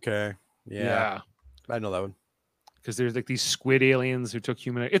 Okay. Yeah. I know that one. Because there's like these squid aliens who took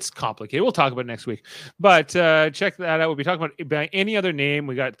human. It's complicated. We'll talk about it next week. But check that out. We'll be talking about By Any Other Name.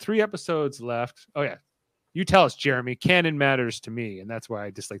 We got 3 episodes left. Oh yeah, you tell us, Jeremy. Canon matters to me, and that's why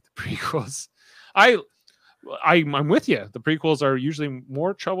I dislike the prequels. I'm with you. The prequels are usually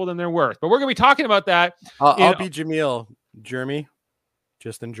more trouble than they're worth. But we're gonna be talking about that. I'll be Jamil. Jeremy,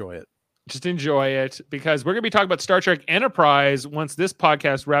 just enjoy it. Just enjoy it, because we're going to be talking about Star Trek Enterprise once this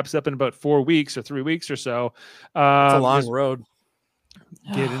podcast wraps up in about 4 weeks or 3 weeks or so. It's a long road.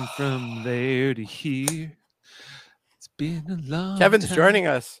 Getting from there to here. It's been a long Kevin's time. joining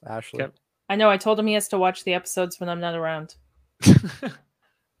us, Ashley. I know. I told him he has to watch the episodes when I'm not around.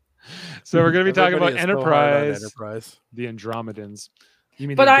 So we're going to be talking Everybody about is so hard on Enterprise, the Andromedans. You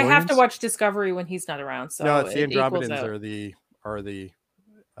mean But the I have to Andorians? watch Discovery when he's not around. So No, it's the it equals Andromedans out. are the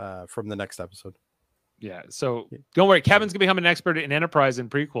from the next episode. Yeah, so don't worry. Kevin's going to become an expert in Enterprise and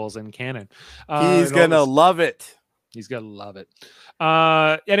prequels and canon. He's and all gonna this- love it. He's going to love it.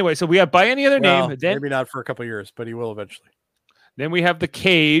 Anyway, so we have By Any Other Well, Name. Then maybe not for a couple years, but he will eventually. Then we have The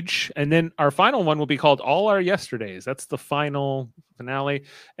Cage, and then our final one will be called All Our Yesterdays. That's the final finale.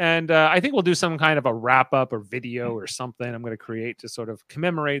 And I think we'll do some kind of a wrap-up or video or something I'm going to create to sort of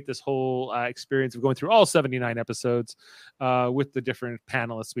commemorate this whole experience of going through all 79 episodes with the different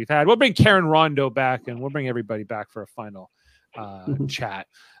panelists we've had. We'll bring Karen Rondo back, and we'll bring everybody back for a final chat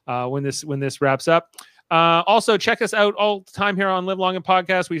when this wraps up. Also, check us out all the time here on Live Long and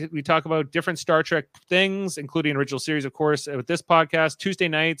Podcast. We talk about different Star Trek things, including original series, of course, with this podcast. Tuesday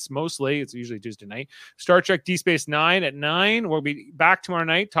nights, mostly. It's usually Tuesday night. Star Trek Deep Space Nine at 9. We'll be back tomorrow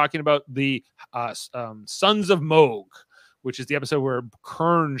night talking about the Sons of Moog, which is the episode where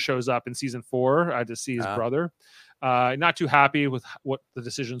Kern shows up in season 4 to see his brother. Not too happy with what the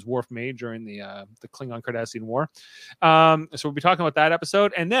decisions Worf made during the Klingon-Cardassian War. So we'll be talking about that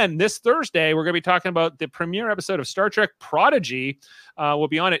episode. And then this Thursday, we're going to be talking about the premiere episode of Star Trek Prodigy. We'll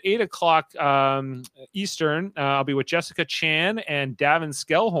be on at 8 o'clock Eastern. I'll be with Jessica Chan and Davin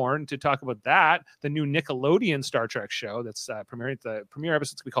Skellhorn to talk about that, the new Nickelodeon Star Trek show that's premiering. The premiere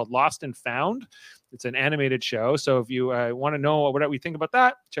episode is going to be called Lost and Found. It's an animated show. So if you want to know what we think about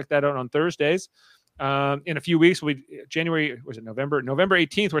that, check that out on Thursdays. In a few weeks, November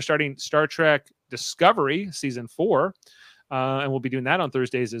 18th, we're starting Star Trek Discovery season 4, and we'll be doing that on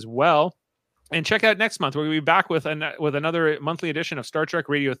Thursdays as well. And check out next month, we're going to be back with another monthly edition of Star Trek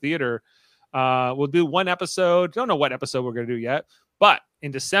Radio Theater. We'll do one episode. Don't know what episode we're going to do yet, but in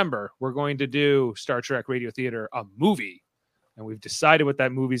December we're going to do Star Trek Radio Theater, a movie, and we've decided what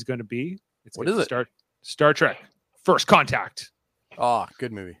that movie is going to be. What is it? Star Trek First Contact. Oh,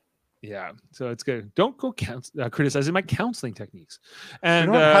 good movie. Yeah, so it's good. Don't go criticizing my counseling techniques.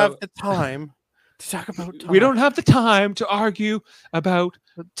 And we don't have the time to talk about time. We don't have the time to argue about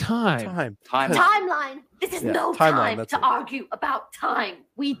time. Timeline. This is no timeline, time to argue about time.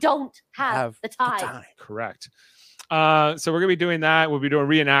 We don't have the time. Correct. So we're gonna be doing that. We'll be doing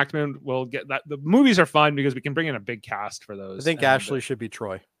reenactment. We'll get that. The movies are fun because we can bring in a big cast for those. I think Ashley should be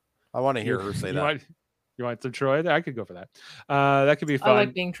Troy. I want to hear her say that. You want some Troy? I could go for that. That could be fun. I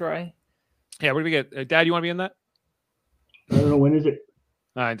like being Troy. Yeah, what do we get? Dad, you want to be in that? I don't know. When is it?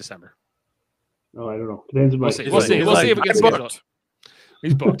 In December. Oh, I don't know. Depends on We'll see. We'll see if it gets scheduled.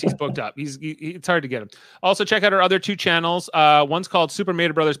 He's booked. He's booked up. It's hard to get him. Also, check out our other 2 channels. One's called Super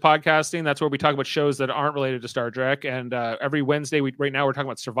Mater Brothers Podcasting. That's where we talk about shows that aren't related to Star Trek. And every Wednesday, right now we're talking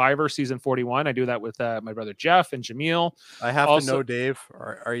about Survivor season 41. I do that with my brother Jeff and Jamil. I have to know, Dave.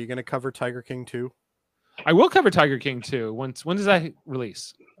 Are you going to cover Tiger King 2? I will cover Tiger King 2. When does that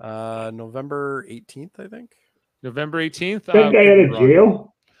release? November 18th, I think. November 18th. That guy out of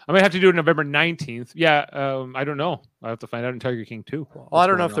jail? I might have to do it November 19th. Yeah, I don't know. I have to find out in Tiger King 2. Well, I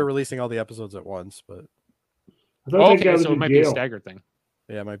don't know if they're releasing all the episodes at once, but okay, so it might be a staggered thing.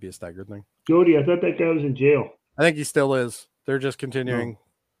 Yeah, it might be a staggered thing. Jody, I thought that guy was in jail. I think he still is. They're just continuing.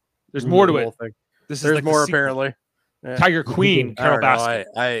 There's more to the it. whole thing. There's like more apparently. Yeah. Tiger Queen, Carol Baskin.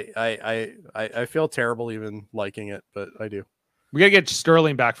 I feel terrible even liking it, but I do. We gotta get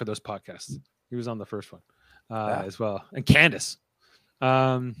Sterling back for those podcasts. He was on the first one as well, and Candace.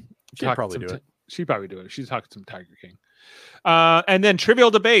 She'd probably do it. She'd probably do it. She's talking some Tiger King. And then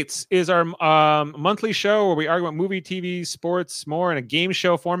Trivial Debates is our monthly show where we argue about movie, TV, sports, more in a game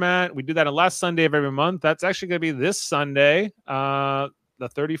show format. We do that on last Sunday of every month. That's actually going to be this Sunday, the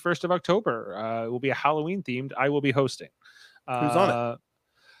 31st of October. It will be a Halloween themed. I will be hosting. Who's on it?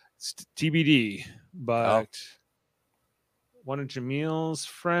 It's TBD, but one of Jamil's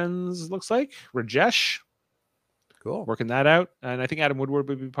friends looks like Rajesh. Cool. Working that out. And I think Adam Woodward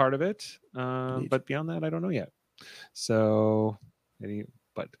would be part of it. But beyond that, I don't know yet. So, anyone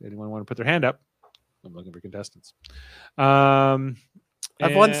want to put their hand up? I'm looking for contestants.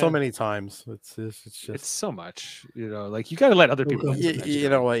 I've won so many times. It's just so much, like you got to let other people win. You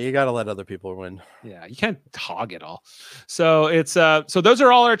know what? You got to let other people win. Yeah, you can't hog it all. So it's so those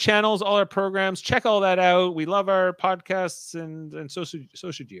are all our channels, all our programs. Check all that out. We love our podcasts, and so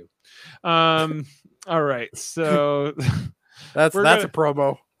should you. All right, so that's a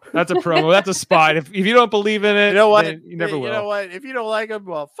promo. That's a promo. That's a spot. If you don't believe in it, you know what? You never will. You know what? If you don't like them,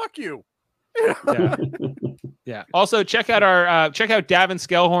 well, fuck you. Yeah. Yeah. Also, check out Davin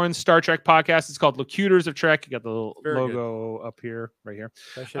Skellhorn's Star Trek podcast. It's called Locutors of Trek. You got the little logo up here, right here.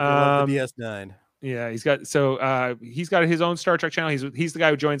 Especially if you love the DS9. Yeah, he's got his own Star Trek channel. He's the guy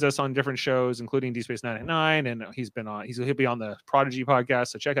who joins us on different shows, including Deep Space 9 and he'll be on the Prodigy podcast.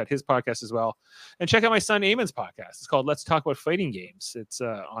 So check out his podcast as well, and check out my son Eamon's podcast. It's called Let's Talk About Fighting Games. It's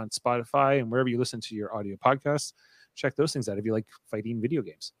on Spotify and wherever you listen to your audio podcasts. Check those things out if you like fighting video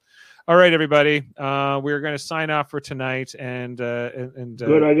games. All right, everybody, we're going to sign off for tonight, and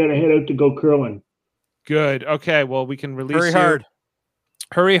good. I got to head out to go curling. Good. Okay. Well, we can release.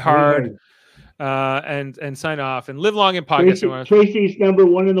 Hurry hard. And sign off and live long in podcast. Tracy's number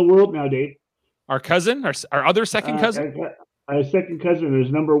 1 in the world now, Dave. Our cousin, our other second cousin. Our second cousin is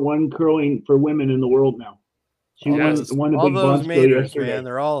number 1 curling for women in the world now. She won a big Bonspiel yesterday. Man,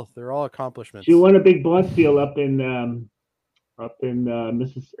 they're all accomplishments. She won a big Bonspiel up in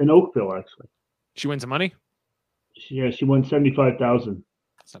Oakville, actually. She wins some money. She won $75,000.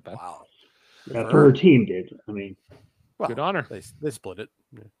 That's not bad. Wow. Yeah, for her team did. I mean, good honor. They split it.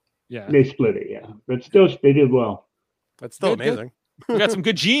 Yeah, they split it. Yeah, but still, they did well. That's still amazing. We got some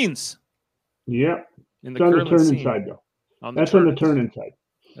good genes. Yeah, in it's on the turning side though. That's on the turning side.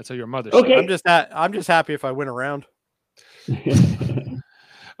 That's how your mother. Okay, I'm just happy if I win a round.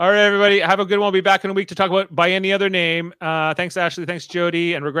 All right, everybody, have a good one. We'll be back in a week to talk about By Any Other Name. Thanks, Ashley. Thanks,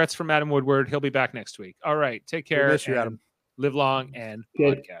 Jody. And regrets from Adam Woodward. He'll be back next week. All right, take care. Miss you, Adam. Live long and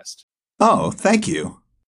podcast. Oh, thank you.